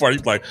clarifying that part.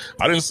 You're like,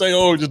 I didn't say,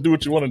 oh, just do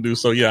what you want to do.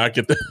 So yeah, I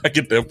get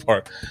that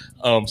part.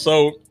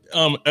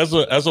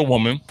 As a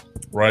woman,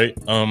 right?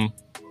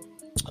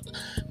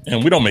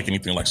 And we don't make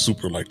anything like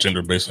super like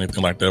gender based or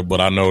anything like that,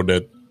 but I know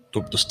that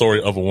the story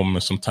of a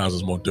woman sometimes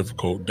is more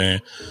difficult than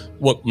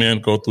what men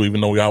go through, even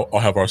though we all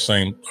have our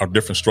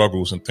different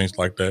struggles and things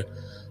like that.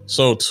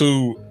 So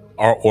to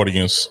our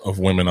audience of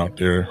women out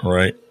there,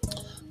 right?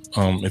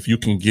 If you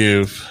can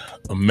give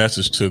a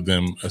message to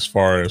them as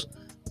far as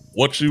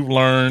what you've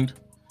learned,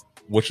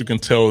 what you can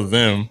tell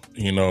them,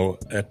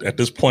 at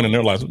this point in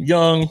their lives,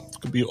 young,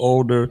 could be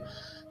older,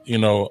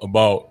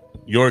 about,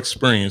 your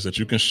experience that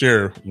you can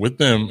share with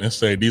them and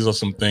say, these are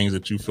some things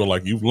that you feel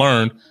like you've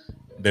learned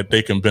that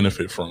they can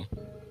benefit from?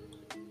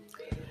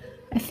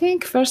 I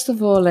think, first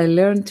of all, I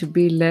learned to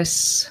be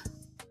less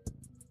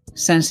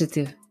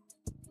sensitive.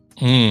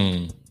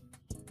 And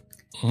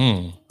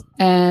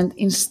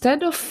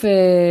instead of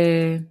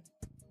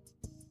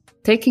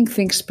taking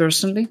things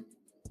personally,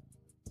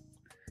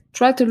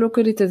 try to look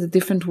at it as a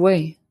different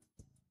way.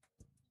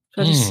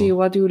 Try to see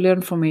what you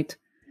learn from it.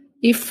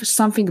 If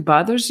something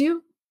bothers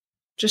you,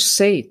 just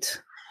say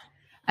it.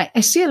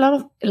 I see a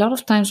lot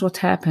of times what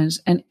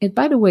happens, and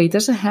by the way, it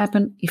doesn't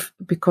happen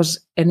because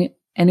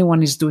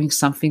anyone is doing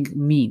something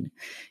mean.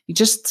 It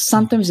just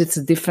sometimes it's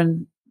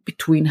different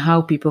between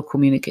how people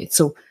communicate.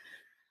 So,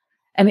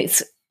 and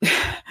it's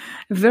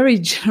very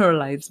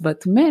generalized,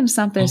 but men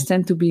sometimes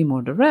tend to be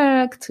more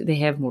direct. They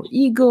have more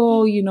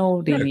ego,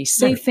 they may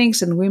say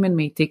things, and women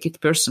may take it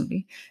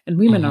personally. And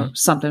women are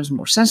sometimes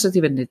more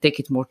sensitive and they take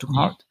it more to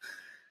heart.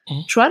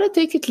 Try to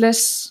take it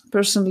less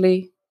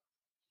personally.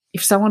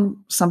 If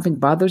something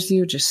bothers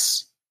you,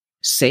 just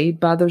say it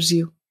bothers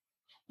you.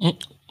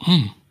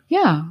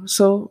 Yeah,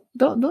 so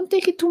don't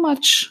take it too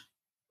much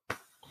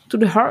to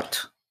the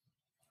heart.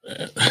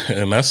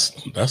 And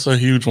that's a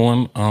huge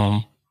one.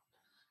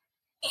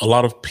 A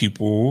lot of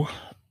people,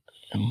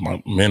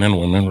 men and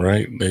women,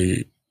 right?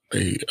 They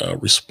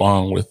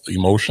respond with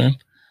emotion,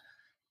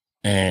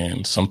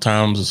 and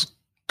sometimes it's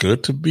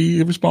good to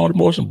respond with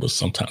emotion, but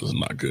sometimes it's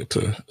not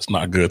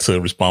good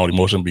to respond with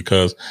emotion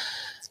because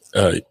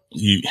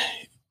you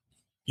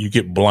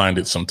get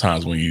blinded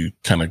sometimes when you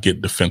kind of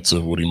get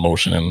defensive with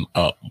emotion. And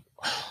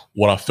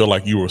what I feel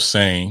like you were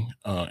saying,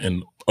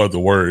 in other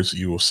words,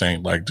 you were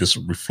saying like just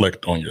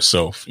reflect on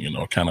yourself,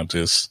 kind of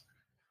just,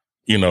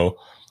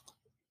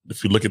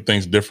 if you look at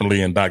things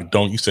differently and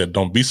you said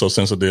don't be so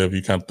sensitive,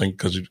 you kind of think,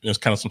 because it's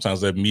kind of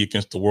sometimes that me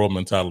against the world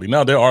mentality.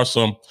 Now there are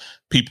some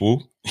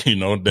people,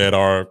 that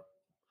are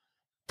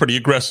pretty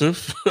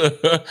aggressive,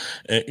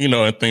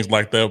 and things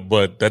like that,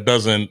 but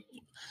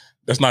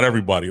that's not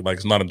everybody. Like,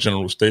 it's not a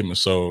general statement.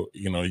 So,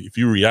 if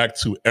you react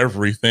to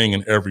everything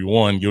and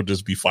everyone, you'll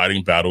just be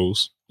fighting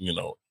battles,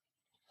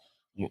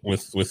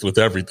 with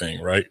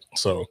everything. Right.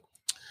 So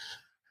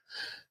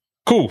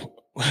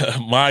cool.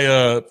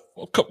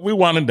 We're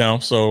winding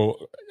down.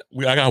 So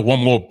I got one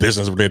more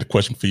business related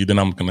question for you. Then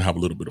I'm going to have a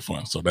little bit of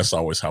fun. So that's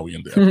always how we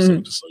end the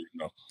episode, just so you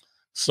know.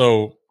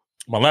 So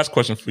my last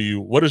question for you,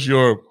 what's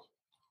your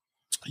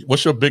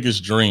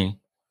biggest dream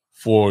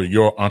for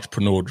your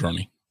entrepreneurial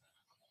journey?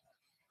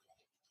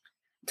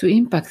 To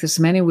impact as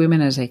many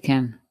women as I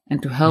can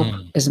and to help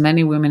as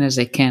many women as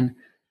I can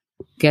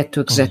get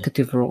to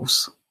executive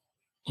roles.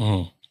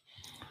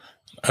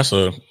 That's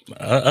a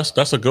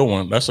good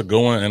one. That's a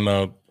good one. And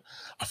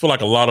I feel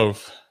like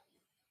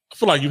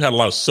you had a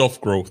lot of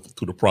self-growth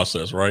through the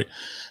process, right?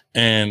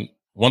 And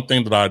one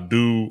thing that I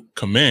do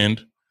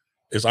commend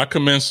is I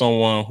commend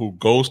someone who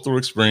goes through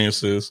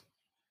experiences,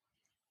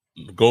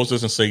 goes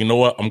this and say, you know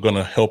what, I'm going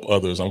to help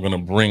others. I'm going to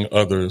bring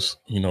others,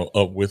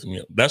 up with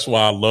me. That's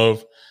why I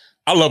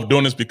love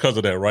doing this because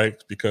of that, right?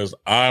 Because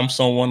I'm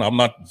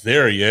not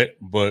there yet,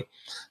 but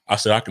I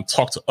said I can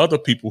talk to other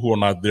people who are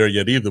not there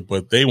yet either,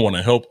 but they want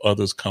to help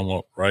others come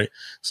up, right?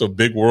 It's a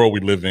big world we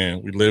live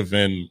in. We live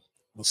in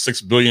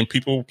 6 billion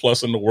people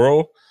plus in the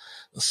world.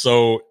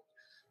 So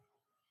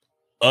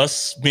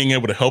us being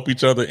able to help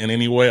each other in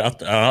any way,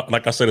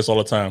 like I say this all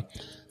the time,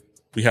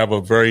 we have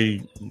a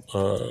very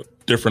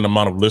different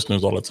amount of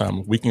listeners all the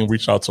time. We can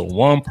reach out to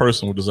one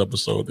person with this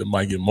episode that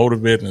might get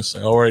motivated and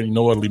say, all right, you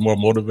know what, Limor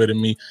motivated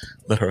me,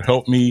 let her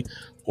help me,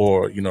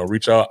 or,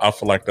 reach out. I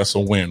feel like that's a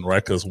win,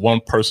 right? Because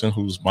one person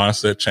whose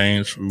mindset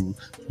changed, who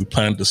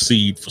planted the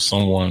seed for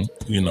someone,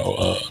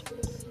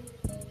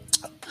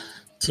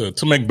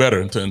 to make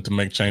better and to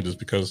make changes,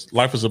 because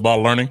life is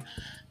about learning,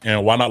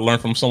 and why not learn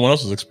from someone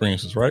else's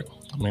experiences, right?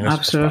 I mean,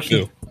 that's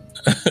absolutely.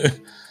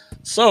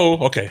 So,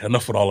 okay,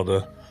 enough with all of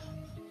the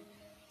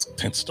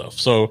tense stuff.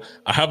 So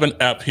I have an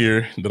app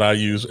here that I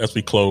use as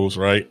we close,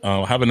 right?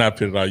 I have an app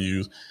here that I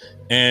use,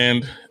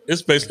 and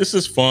this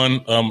is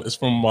fun. It's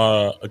from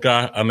a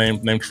guy I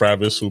named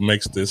Travis, who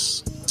makes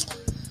this.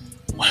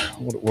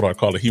 What do I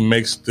call it? He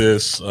makes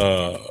this.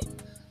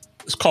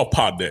 It's called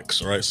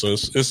Poddex, right? So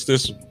it's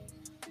this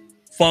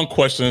fun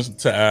questions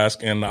to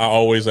ask, and I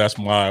always ask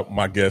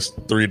my guests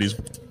three of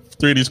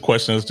these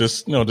questions,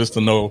 just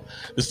to know.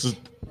 This is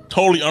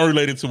totally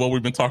unrelated to what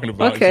we've been talking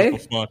about. Okay,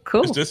 it's just for fun.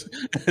 Cool.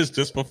 It's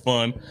just for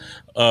fun,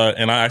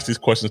 and I ask these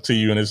questions to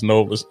you, and it's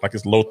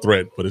low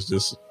threat, but it's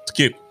just to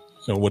get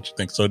what you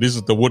think. So this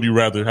is the Would You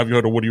Rather. Have you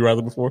heard of Would You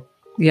Rather before?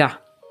 Yeah.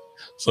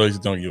 So you're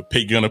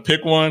gonna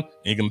pick one, and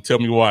you're gonna tell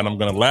me why, and I'm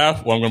gonna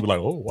laugh, or I'm gonna be like,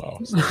 oh wow.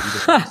 So,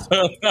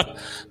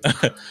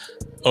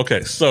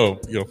 okay,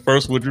 so your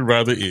first Would You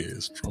Rather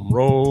is, drum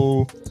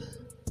roll,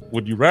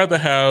 would you rather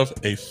have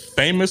a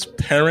famous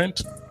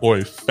parent or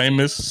a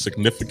famous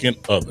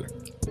significant other?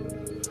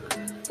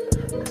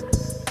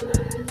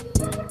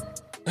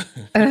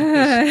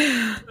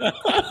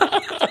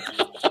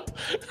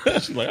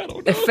 She's like, I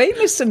don't know. A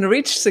famous and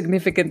rich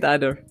significant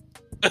other.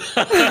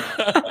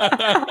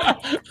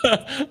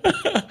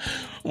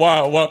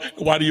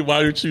 Why do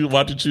you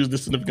choose the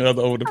significant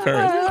other over the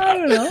parents? I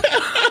don't know.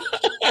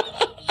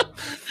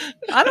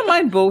 I don't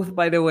mind both,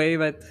 by the way,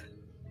 but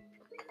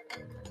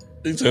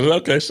he said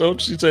okay. So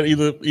she said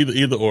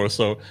either or.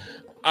 So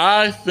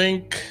I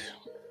think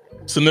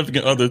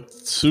significant other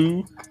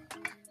too.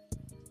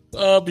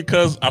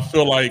 Because I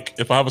feel like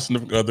if I have a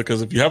significant other,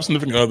 because if you have a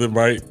significant other,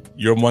 right,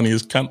 your money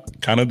is kind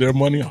of their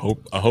money. I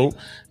hope,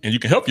 and you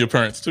can help your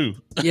parents too.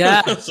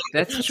 Yeah,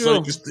 that's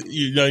true. So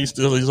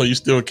you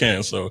still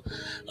can. So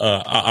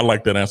I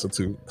like that answer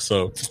too.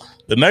 So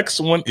the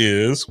next one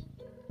is,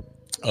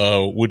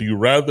 would you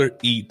rather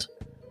eat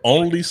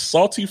only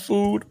salty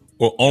food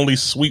or only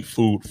sweet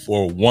food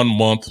for 1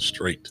 month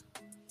straight?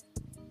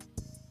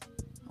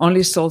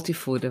 Only salty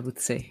food, I would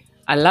say.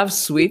 I love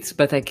sweets,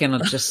 but I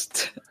cannot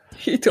just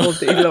eat all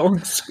day long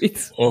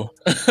sweets. Oh,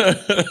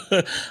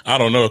 I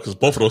don't know, because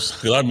both of those,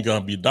 because I'm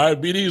gonna be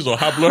diabetes or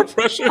high blood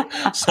pressure.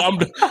 So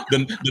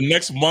the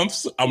next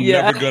months I'm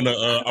never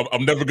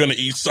gonna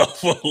eat salt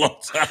for a long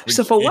time.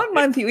 So for 1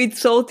 month you eat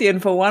salty,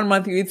 and for 1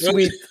 month you eat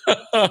sweet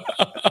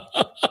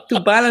to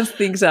balance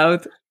things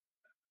out.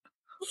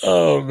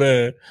 Oh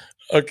man.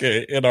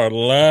 Okay, and our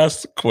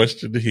last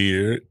question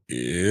here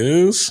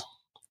is,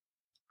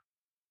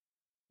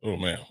 oh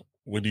man,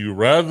 would you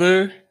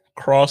rather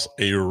cross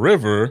a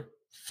river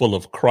full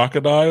of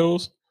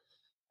crocodiles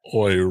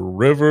or a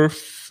river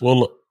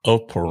full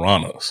of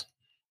piranhas?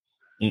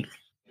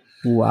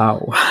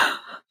 Wow.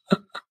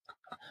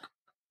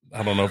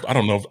 I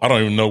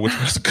don't even know which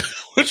one's good.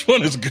 Which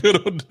one is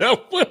good on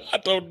that one? I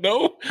don't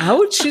know. I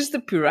would choose the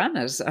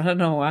piranhas. I don't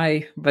know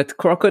why, but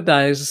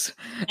crocodiles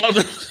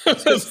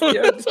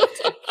scared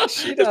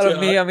shit out of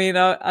me. I mean,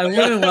 I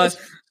wouldn't want.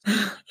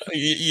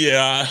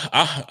 Yeah,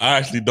 I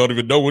actually don't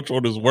even know which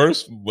one is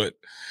worse, but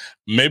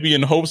maybe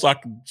in hopes I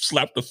can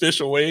slap the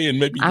fish away and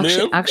maybe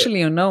live.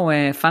 Actually,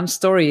 a fun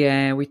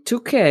story. We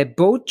took a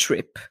boat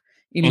trip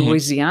in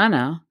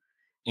Louisiana,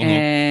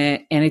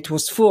 and it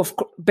was full of.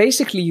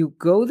 Basically, you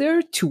go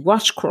there to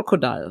watch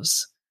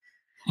crocodiles.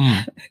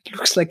 It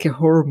looks like a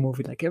horror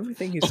movie. Like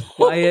everything is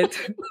quiet,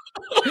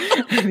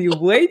 and you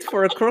wait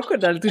for a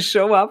crocodile to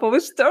show up. I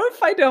was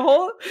terrified the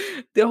whole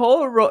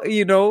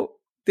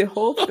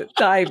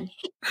time.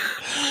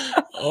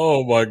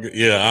 Oh my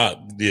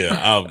god!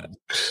 Yeah.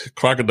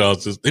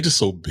 Crocodiles they're just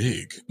so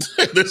big.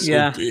 They're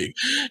so big,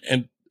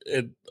 and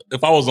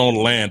if I was on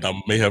land, I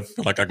may have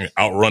felt like I can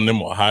outrun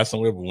them or hide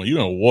somewhere. But when you're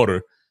in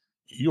water,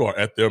 you are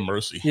at their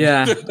mercy.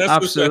 Yeah,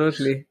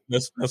 absolutely.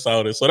 That's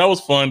how it is. So that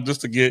was fun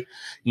just to get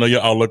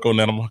your outlook on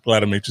that. I'm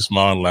glad it made you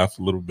smile and laugh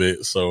a little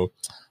bit. So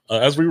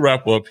as we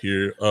wrap up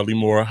here,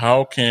 Limor,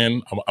 how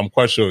can I'm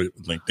quite sure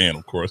LinkedIn,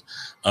 of course.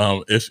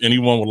 If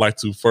anyone would like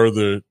to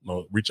further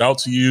reach out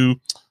to you,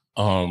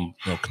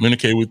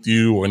 communicate with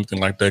you or anything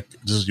like that,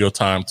 this is your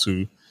time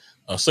to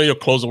say your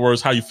closing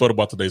words, how you felt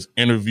about today's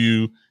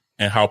interview,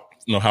 and how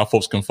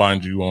folks can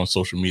find you on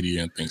social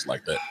media and things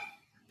like that.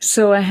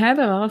 So I had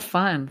a lot of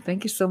fun.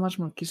 Thank you so much,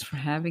 Marquise, for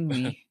having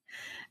me.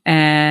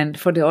 And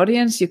for the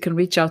audience, you can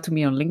reach out to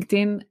me on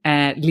LinkedIn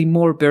at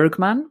Limor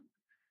Bergman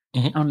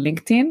on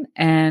LinkedIn,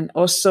 and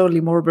also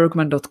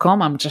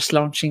limorbergman.com. I'm just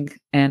launching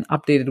an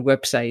updated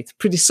website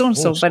pretty soon.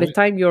 So by the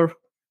time your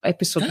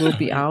episode will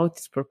be out,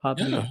 it will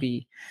probably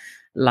be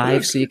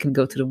live. So you can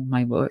go to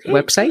my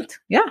website.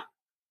 Yeah.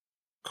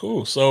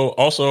 Cool. So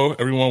also,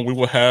 everyone, we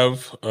will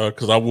have,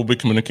 because I will be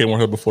communicating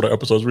with her before the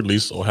episode is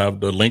released, so I'll have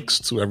the links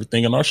to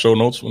everything in our show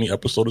notes when the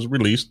episode is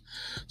released,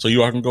 so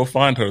you all can go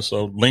find her.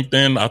 So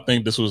LinkedIn, I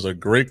think this was a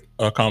great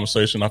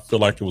conversation. I feel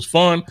like it was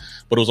fun,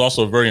 but it was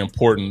also very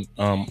important,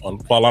 a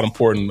lot of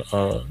important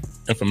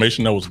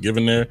information that was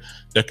given there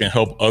that can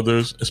help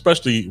others,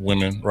 especially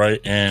women, right?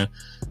 And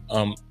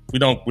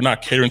we're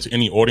not catering to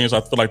any audience.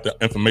 I feel like the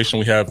information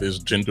we have is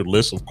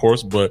genderless, of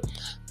course, but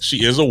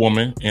she is a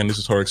woman and this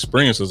is her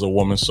experience as a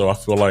woman. So I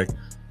feel like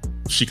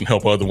she can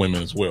help other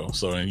women as well.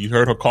 So, and you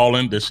heard her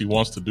calling that she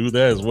wants to do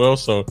that as well.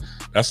 So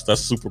that's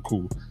super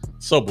cool.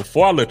 So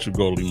before I let you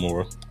go,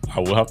 Limor,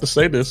 I will have to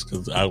say this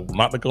because I'm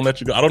not going to let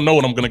you go. I don't know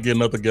when I'm going to get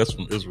another guest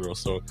from Israel.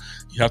 So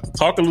you have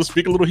to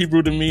speak a little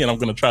Hebrew to me, and I'm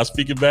going to try to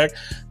speak it back.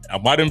 I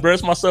might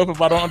embarrass myself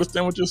if I don't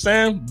understand what you're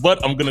saying,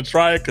 but I'm going to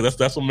try it because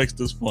that's what makes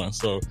this fun.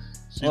 So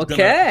she's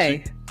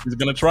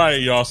gonna try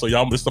it, y'all. So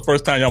y'all, it's the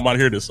first time y'all might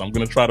hear this. So I'm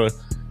gonna try to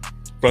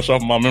brush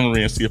off my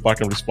memory and see if I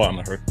can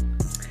respond to her.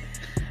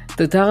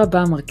 תודה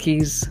רבה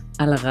מרקיז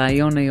על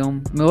הרעיון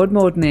היום. מאוד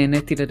מאוד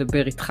נהניתי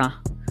לדבר איתך,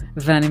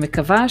 ואני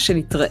מקווה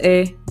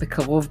שנתראה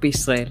בקרוב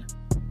בישראל.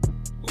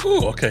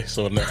 Okay,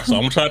 so I'm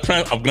gonna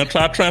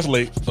try to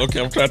translate.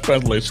 Okay, I'm trying to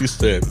translate. She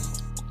said,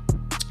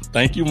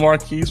 "Thank you,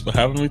 Marquise, for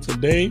having me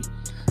today."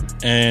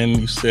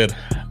 And you said,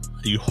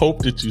 "You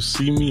hope that you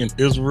see me in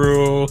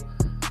Israel."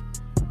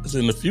 Is it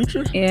in the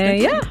future?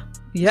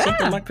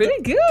 Yeah, like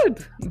pretty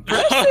good.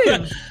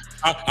 Impressive.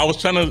 I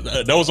was trying to.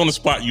 That was on the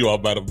spot, you all,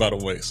 by the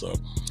way. So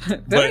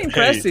very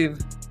impressive.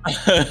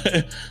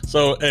 Hey,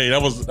 so hey,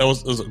 that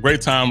was a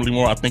great time,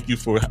 Limor. I thank you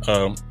for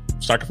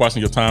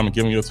sacrificing your time and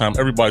giving your time.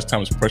 Everybody's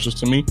time is precious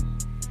to me.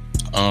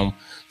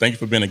 Thank you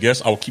for being a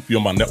guest. I will keep you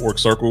in my network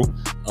circle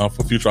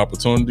for future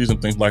opportunities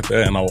and things like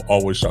that, and I will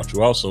always shout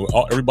you out. So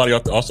everybody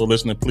out there also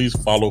listening, please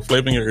follow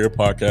Flavor in Your Ear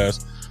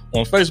Podcast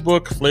on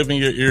Facebook, Flavor in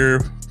Your Ear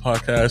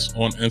Podcast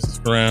on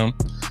Instagram,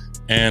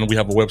 and we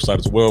have a website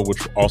as well,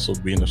 which will also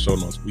be in the show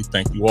notes. We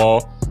thank you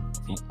all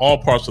from all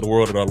parts of the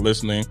world that are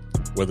listening,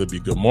 whether it be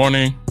good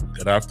morning,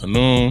 good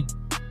afternoon,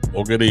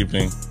 or good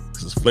evening.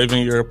 This is Flavor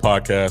in Your Ear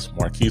Podcast,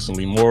 Marquise and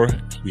Lee Moore.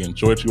 We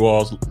enjoyed you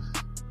all's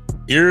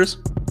ears.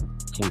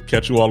 We'll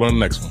catch you all on the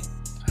next one.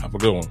 Have a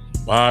good one.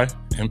 Bye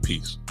and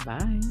peace.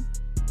 Bye.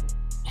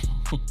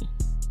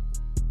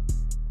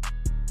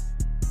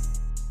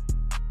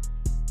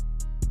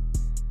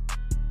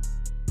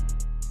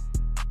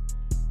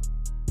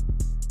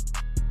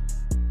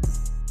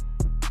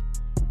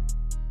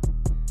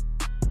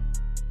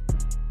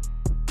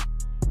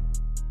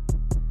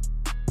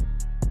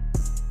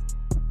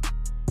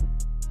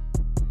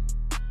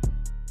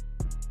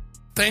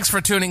 Thanks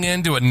for tuning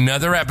in to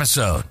another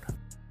episode.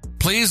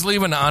 Please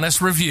leave an honest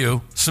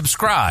review,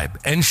 subscribe,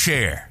 and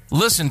share.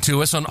 Listen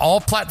to us on all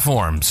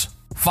platforms.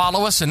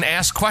 Follow us and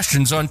ask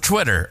questions on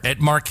Twitter at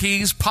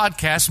Marquise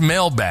Podcast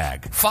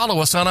Mailbag. Follow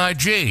us on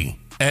IG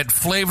at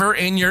Flavor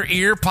in Your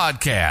Ear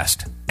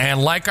Podcast.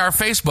 And like our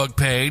Facebook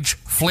page,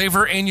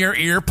 Flavor in Your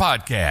Ear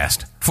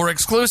Podcast. For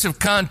exclusive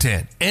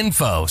content,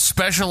 info,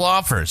 special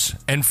offers,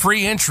 and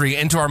free entry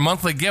into our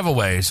monthly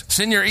giveaways,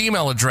 send your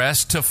email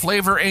address to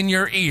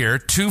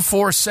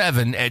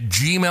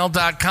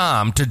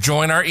flavorinyourear247@gmail.com to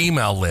join our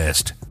email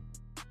list.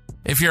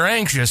 If you're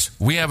anxious,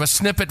 we have a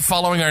snippet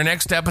following our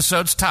next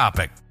episode's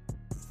topic.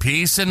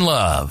 Peace and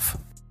love.